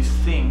these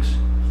things.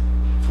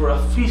 For a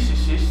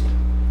physicist,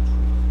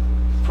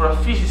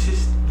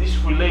 this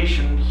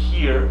relation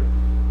here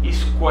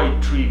is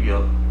quite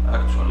trivial.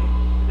 Actually,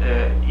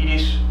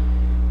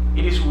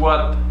 it is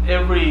what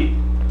every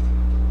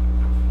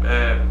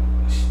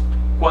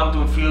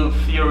quantum field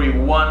theory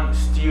 1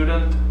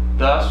 student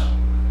does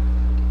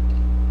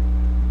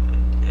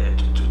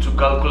to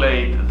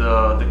calculate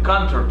the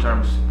counter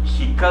terms.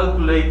 He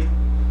calculates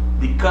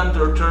the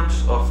counter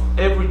terms of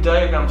every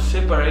diagram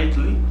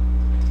separately,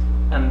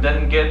 and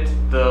then get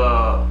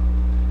the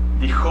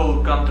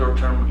whole counter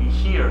term in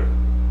here.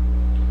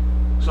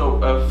 So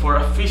for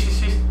a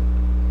physicist,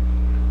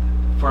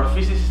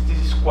 this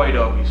is quite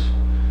obvious.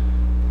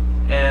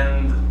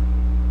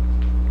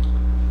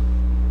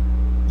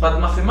 But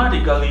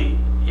mathematically,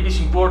 it is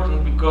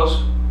important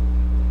because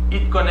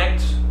it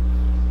connects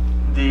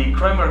the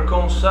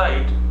Kreimer-Connes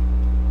side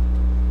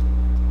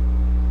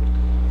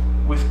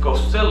with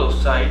Costello's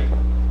side,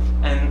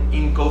 and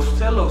in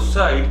Costello's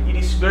side it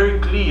is very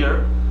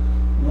clear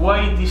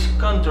why these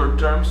counter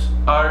terms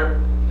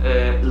are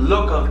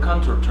local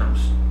counter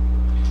terms.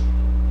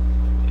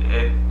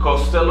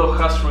 Costello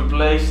has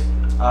replaced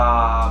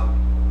a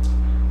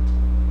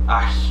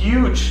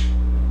huge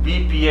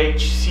BPH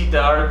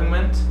zeta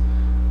argument,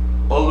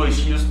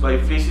 always used by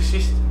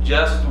physicists,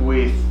 just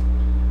with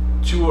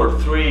 2 or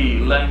 3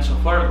 lines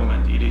of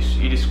argument. It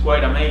is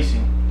quite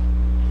amazing.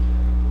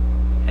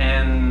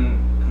 And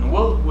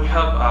well, we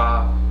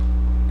have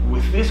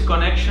with this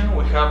connection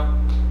we have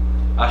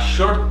a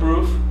short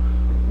proof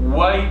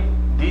why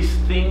these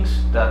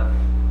things that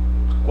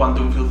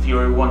quantum field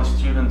theory 1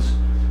 students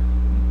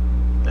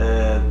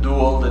do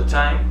all the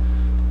time,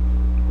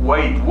 why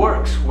it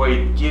works, why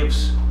it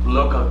gives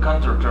local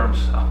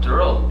counterterms.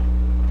 After all,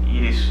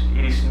 it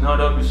is not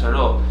obvious at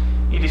all.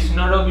 It is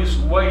not obvious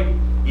why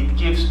it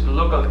gives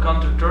local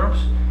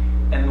counterterms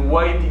and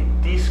why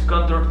these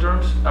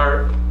counterterms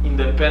are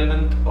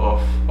independent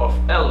of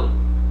L.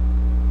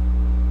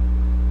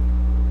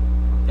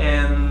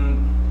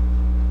 And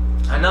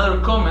another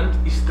comment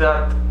is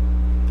that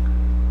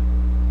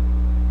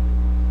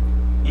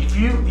if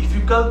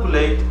you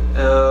calculate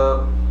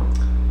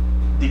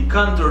the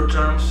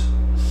counterterms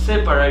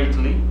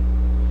separately,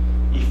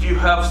 if you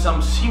have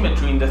some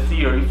symmetry in the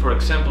theory, for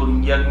example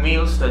in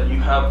Yang-Mills, that you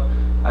have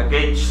a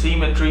gauge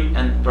symmetry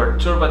and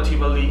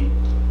perturbatively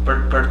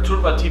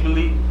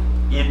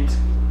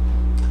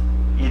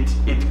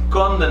it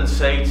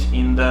condensates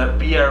in the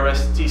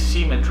BRST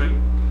symmetry.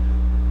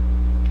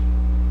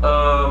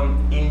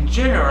 In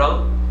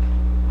general,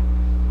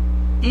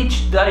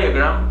 each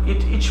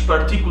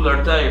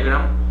particular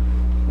diagram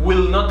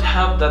will not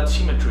have that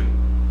symmetry,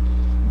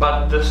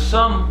 but the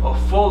sum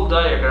of all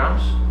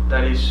diagrams,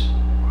 that is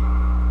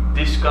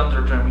this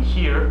counterterm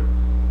here,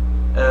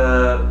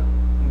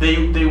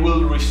 they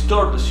will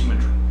restore the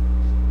symmetry,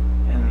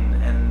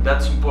 and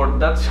that's important.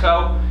 That's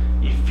how,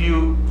 if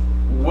you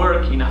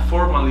work in a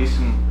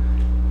formalism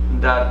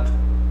that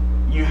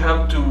you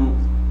have to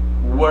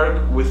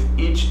work with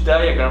each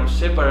diagram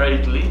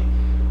separately,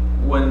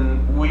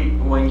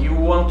 when you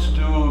want to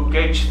do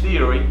gauge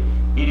theory,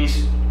 it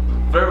is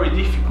very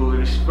difficult.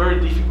 It is very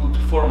difficult to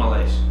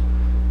formalize,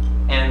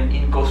 and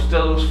in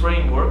Costello's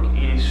framework,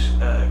 it is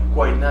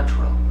quite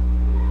natural.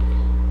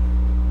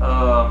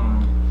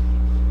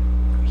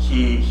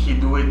 He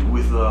do it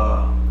with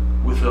a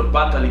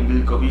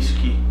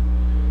Batalin-Vilkovitsky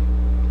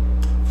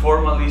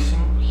formalism.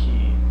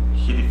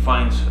 He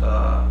defines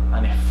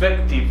an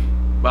effective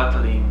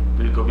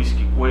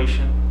Batalin-Vilkovitsky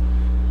equation.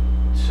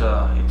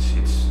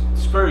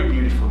 It's very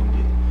beautiful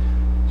indeed.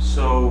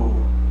 So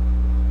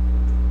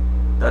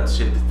that's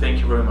it. Thank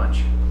you very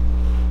much.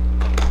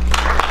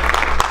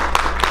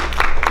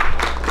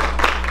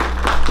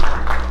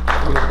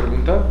 ¿Alguna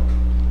pregunta?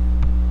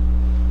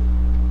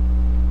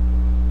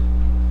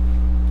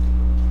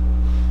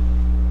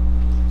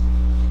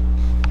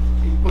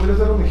 ¿Podrías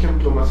dar un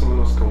ejemplo más o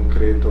menos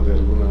concreto de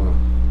alguna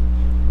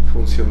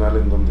funcional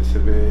en donde se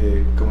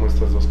ve cómo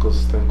estas dos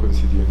cosas están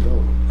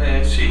coincidiendo?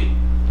 Sí.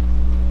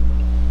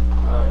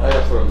 I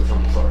have to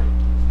understand, sorry.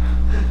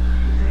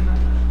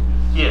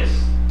 Yes.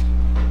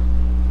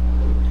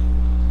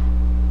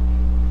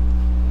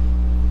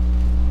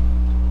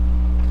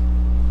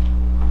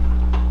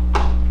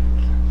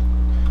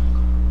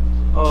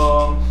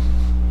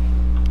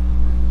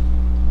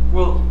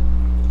 Well,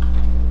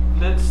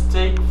 let's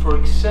take, for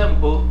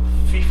example,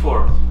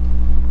 phi4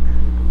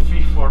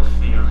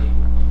 theory.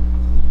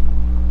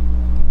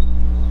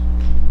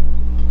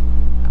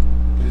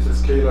 Is this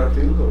a scalar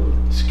field or?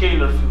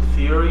 Scalar field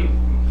theory,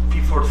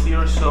 phi4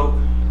 theory. So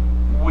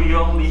we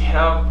only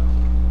have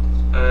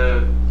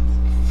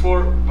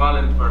 4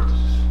 valent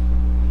vertices,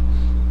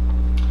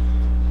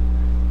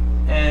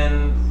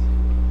 and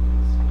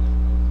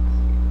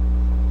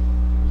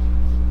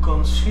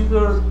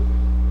consider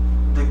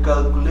the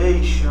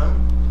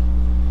calculation.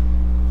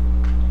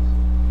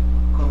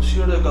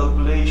 Consider the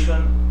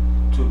calculation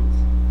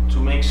to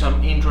make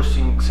some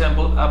interesting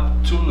example up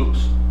 2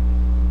 loops.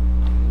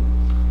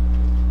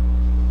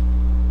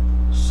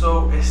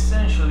 So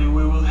essentially,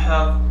 we will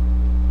have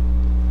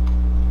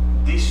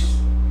these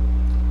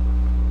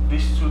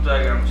 2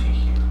 diagrams in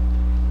here.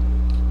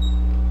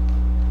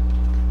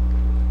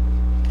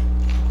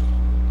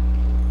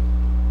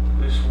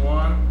 This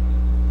one,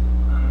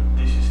 and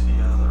this is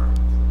the other.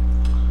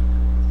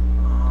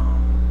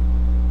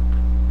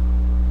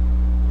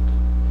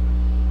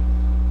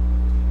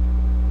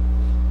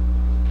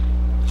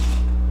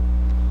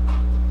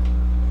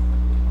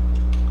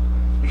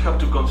 We have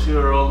to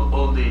consider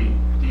all the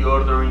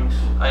orderings.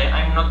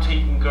 I'm not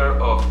taking care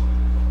of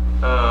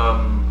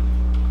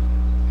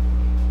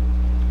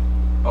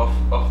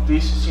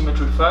these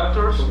symmetry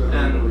factors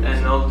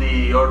and all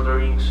the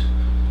orderings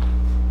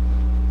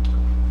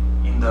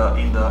in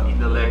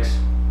the legs.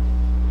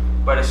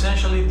 But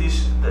essentially,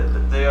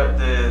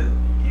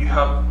 you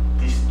have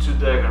these 2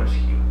 diagrams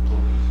here.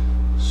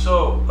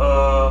 So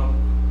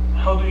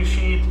how do you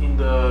see it in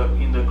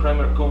the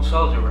Kreimer Connes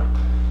algebra?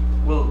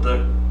 Well,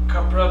 the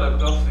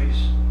product of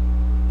this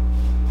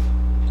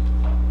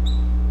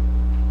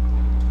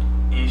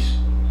is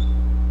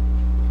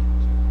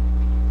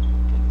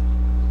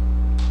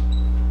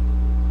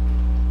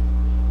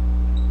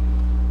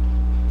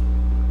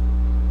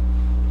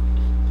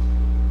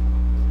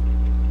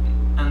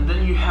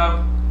you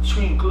have two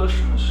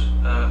inclusions,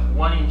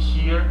 one in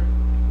here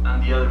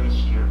and the other in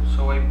here.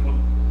 So I put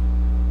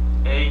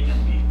A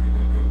and B.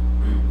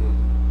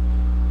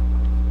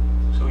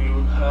 So you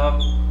will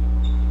have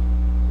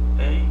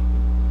A,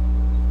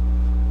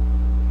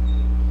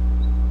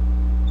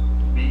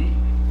 B,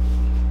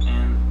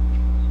 and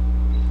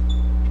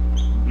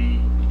B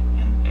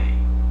and A.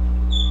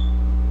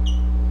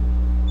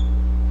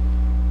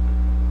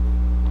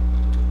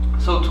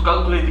 So to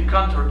calculate the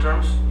counter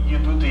terms, you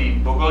do the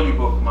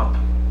Bogoliubov map.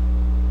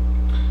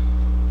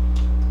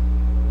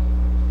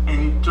 And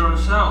it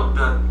turns out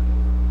that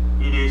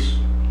it is,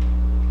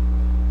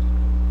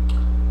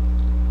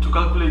 to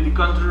calculate the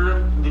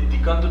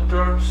counter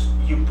terms,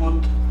 you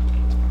put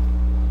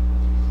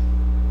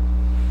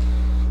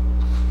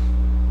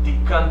the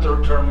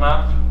counter term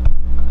map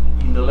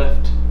in the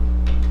left.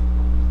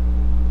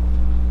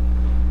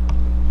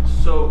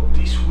 So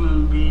this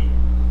will be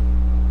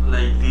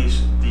like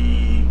this,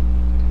 the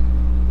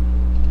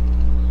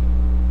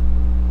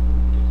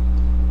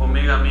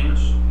omega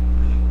minus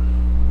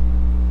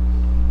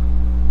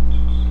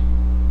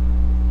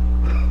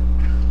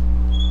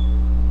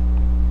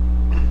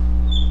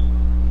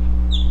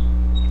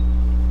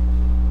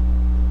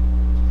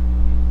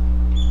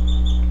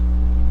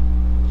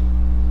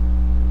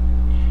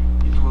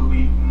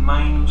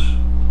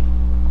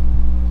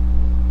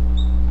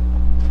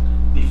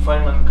the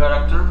Feynman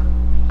character.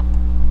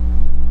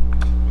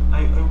 I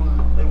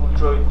will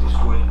draw it this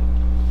way.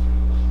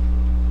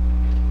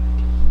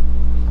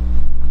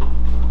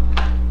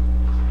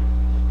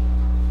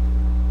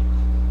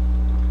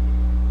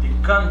 The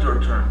counter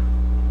term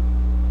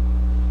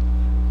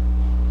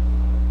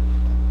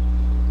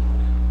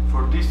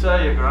for this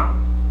diagram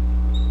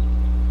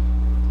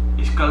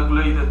is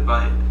calculated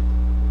by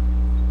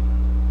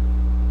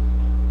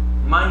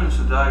minus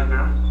the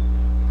diagram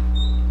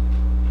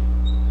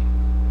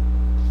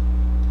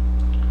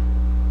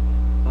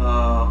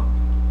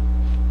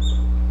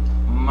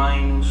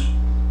minus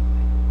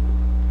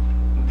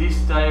this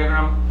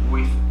diagram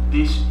with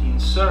this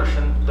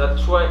insertion.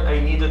 That's why I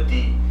needed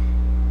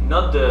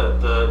not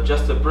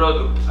just the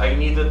product, I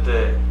needed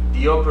the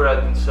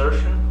operand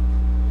insertion.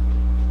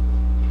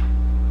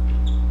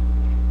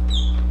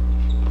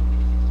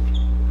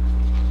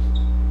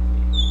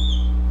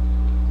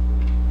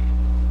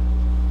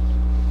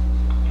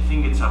 I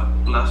think it's a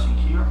plus in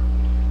here.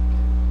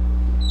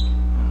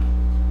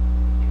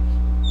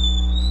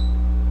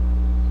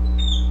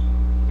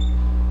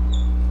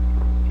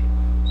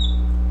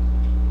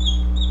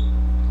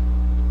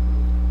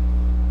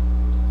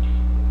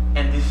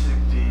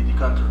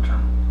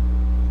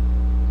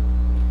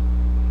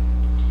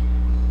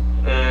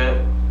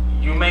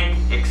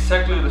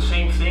 Exactly the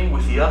same thing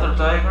with the other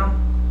diagram.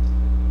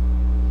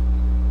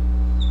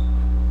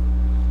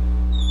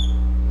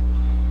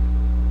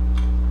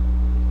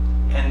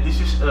 And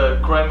this is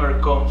a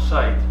Kreimer-Connes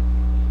site.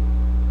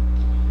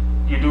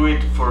 You do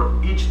it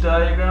for each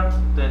diagram,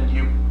 then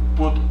you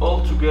put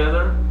all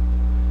together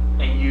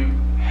and you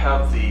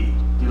have the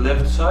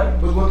left side.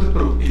 But what's the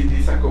proof? It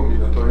is a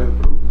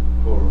combinatorial proof,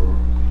 or?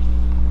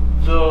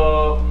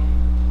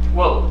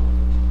 Well,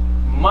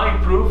 my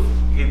proof,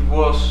 it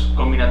was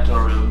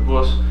combinatorial. It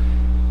was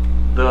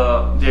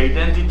the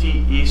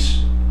identity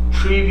is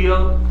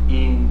trivial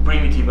in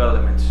primitive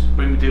elements.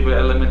 Primitive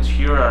elements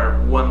here are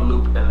one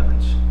loop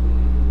elements.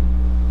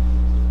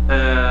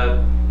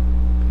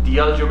 The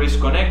algebra is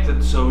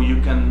connected, so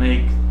you can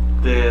make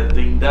the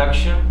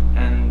induction,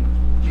 and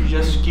you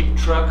just keep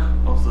track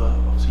of the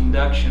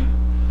induction.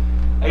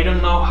 I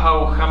don't know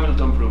how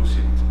Hamilton proves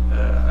it.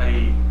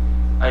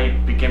 I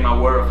became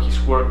aware of his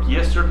work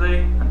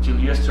yesterday. Until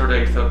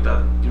yesterday I thought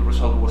that the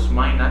result was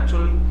mine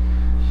actually,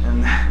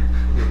 and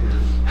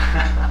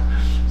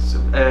so,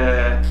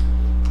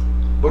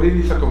 but it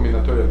is a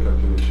combinatorial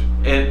calculation.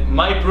 And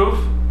my proof,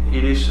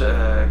 it is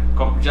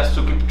just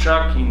to keep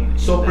track in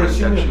so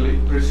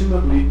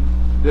presumably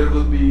there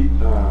would be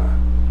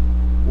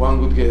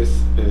one would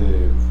guess,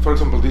 for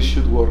example, this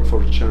should work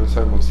for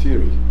Chern-Simons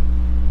theory.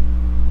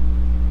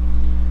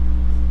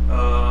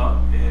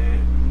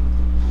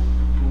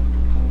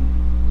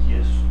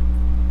 Yes.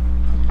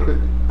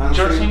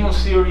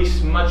 Chern-Simons theory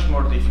is much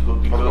more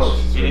difficult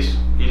because it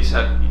is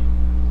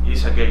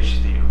a gauge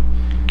theory.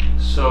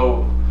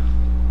 So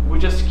we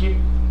just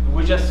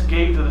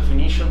gave the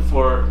definition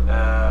for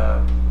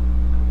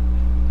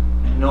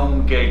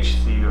known gauge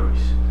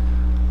theories.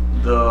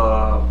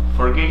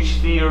 For gauge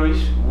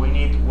theories, we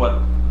need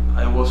what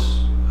I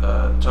was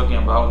talking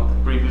about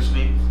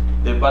previously,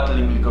 the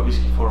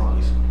Bartley-Minkowski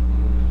formalism.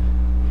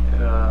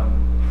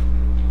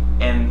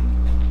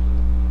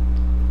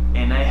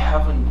 And I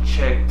haven't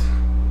checked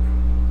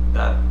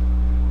that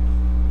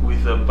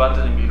with the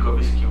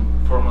Bartley-Minkowski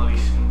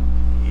formalism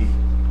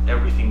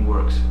everything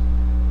works.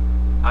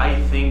 I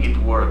think it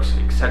works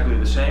exactly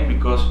the same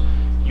because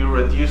you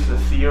reduce the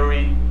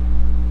theory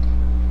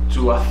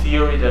to a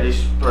theory that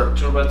is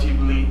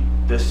perturbatively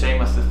the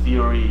same as the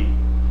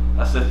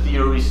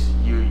theories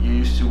you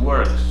used to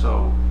work.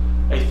 So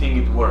I think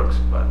it works,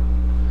 but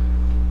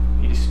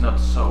it is not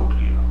so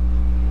clear.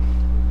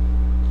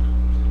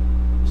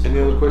 Any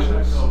other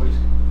questions? Always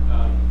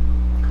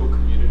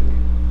co-commutative.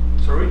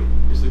 Sorry?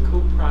 Is the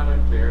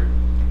co-product there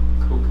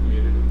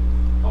co-commutative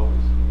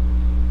always?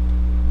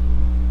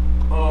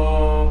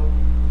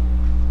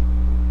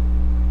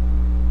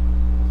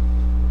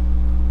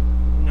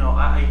 No,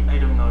 I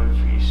don't know if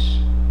he's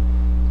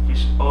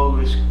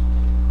always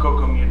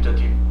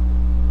co-commutative,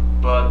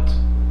 but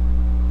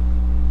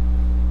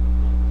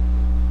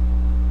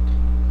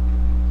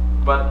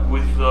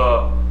with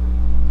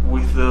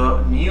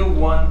the new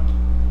one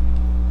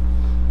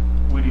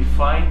we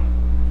define,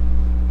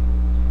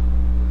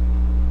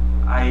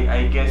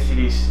 I guess it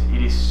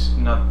is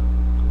not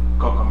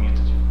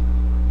co-commutative.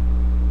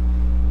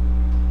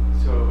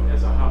 So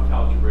as a Hopf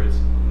algebra, it's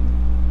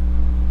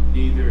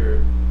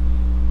neither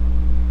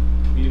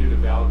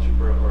commutative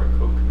algebra or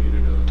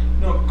co-commutative.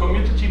 No,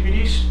 commutative it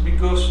is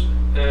because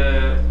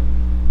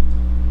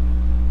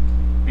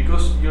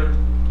you're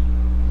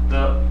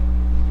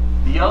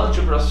the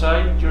algebra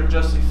side, you're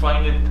just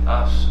defining it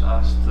as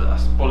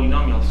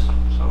polynomials.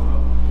 So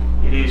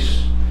it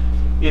is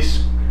Oh,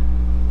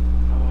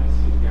 I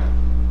see. Yeah.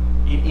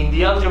 in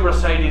the algebra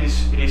side it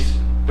is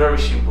very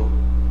simple.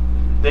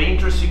 The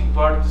interesting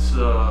part is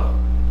the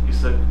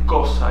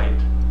cos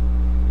side.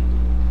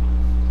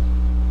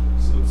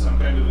 So it's some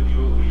kind of a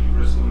dual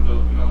universal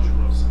enveloping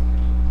algebra or something.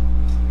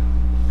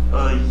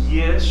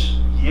 Yes.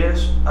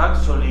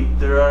 Actually,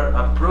 there are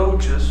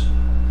approaches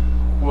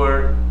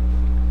where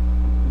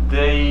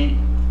they,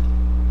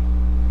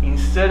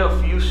 instead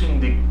of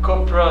using the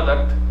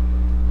coproduct,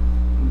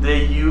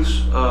 they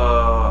use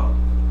a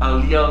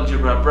Lie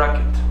algebra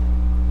bracket.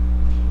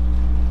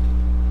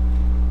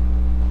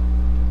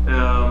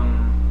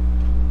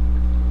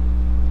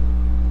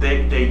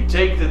 They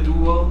take the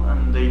dual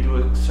and they do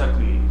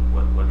exactly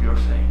what you're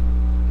saying.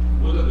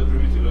 What are the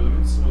primitive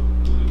elements? What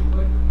do they look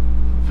like?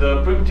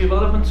 The primitive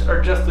elements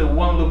are just the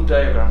one loop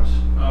diagrams.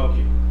 Ah,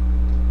 okay.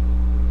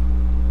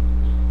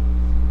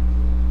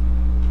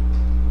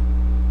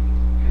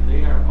 And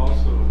they are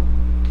also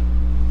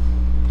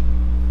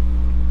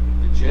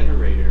the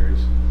generators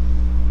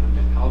on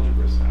the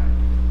algebra side.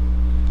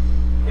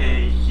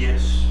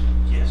 Yes.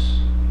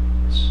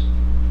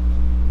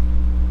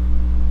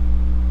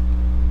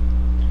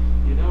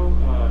 You know,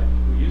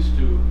 we used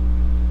to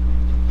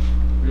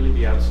really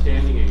be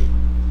outstanding in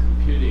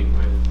computing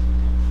with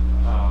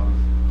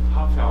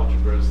Hopf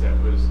algebras that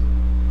was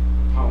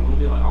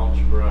polynomial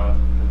algebra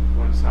on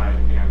one side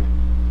and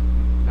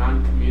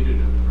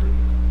non-commutative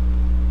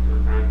or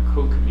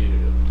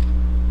non-co-commutative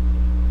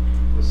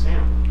with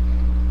Sam.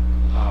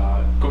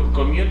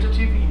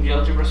 Commutative in the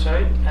algebra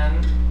side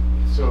and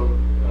So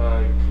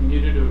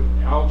commutative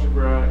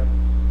algebra,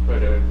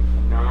 but a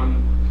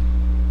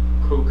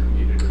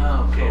non-co-commutative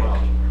co-algebra.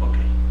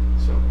 Okay.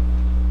 So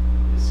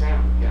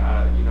Sam,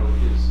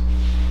 his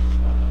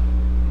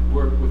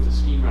work with the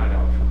scheme-out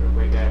algebra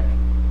way back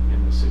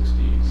in the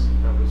 60s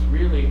was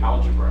really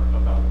algebra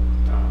about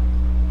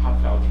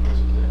Hopf algebras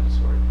of this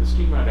sort. The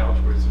scheme-out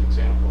algebra is an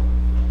example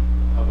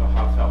of a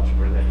Hopf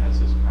algebra that has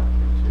this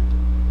property too.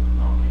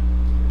 Okay.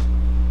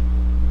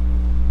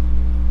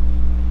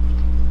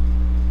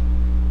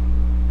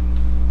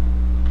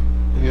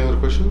 Any other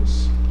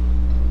questions?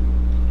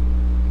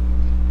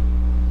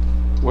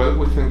 Well,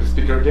 we thank the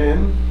speaker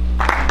again.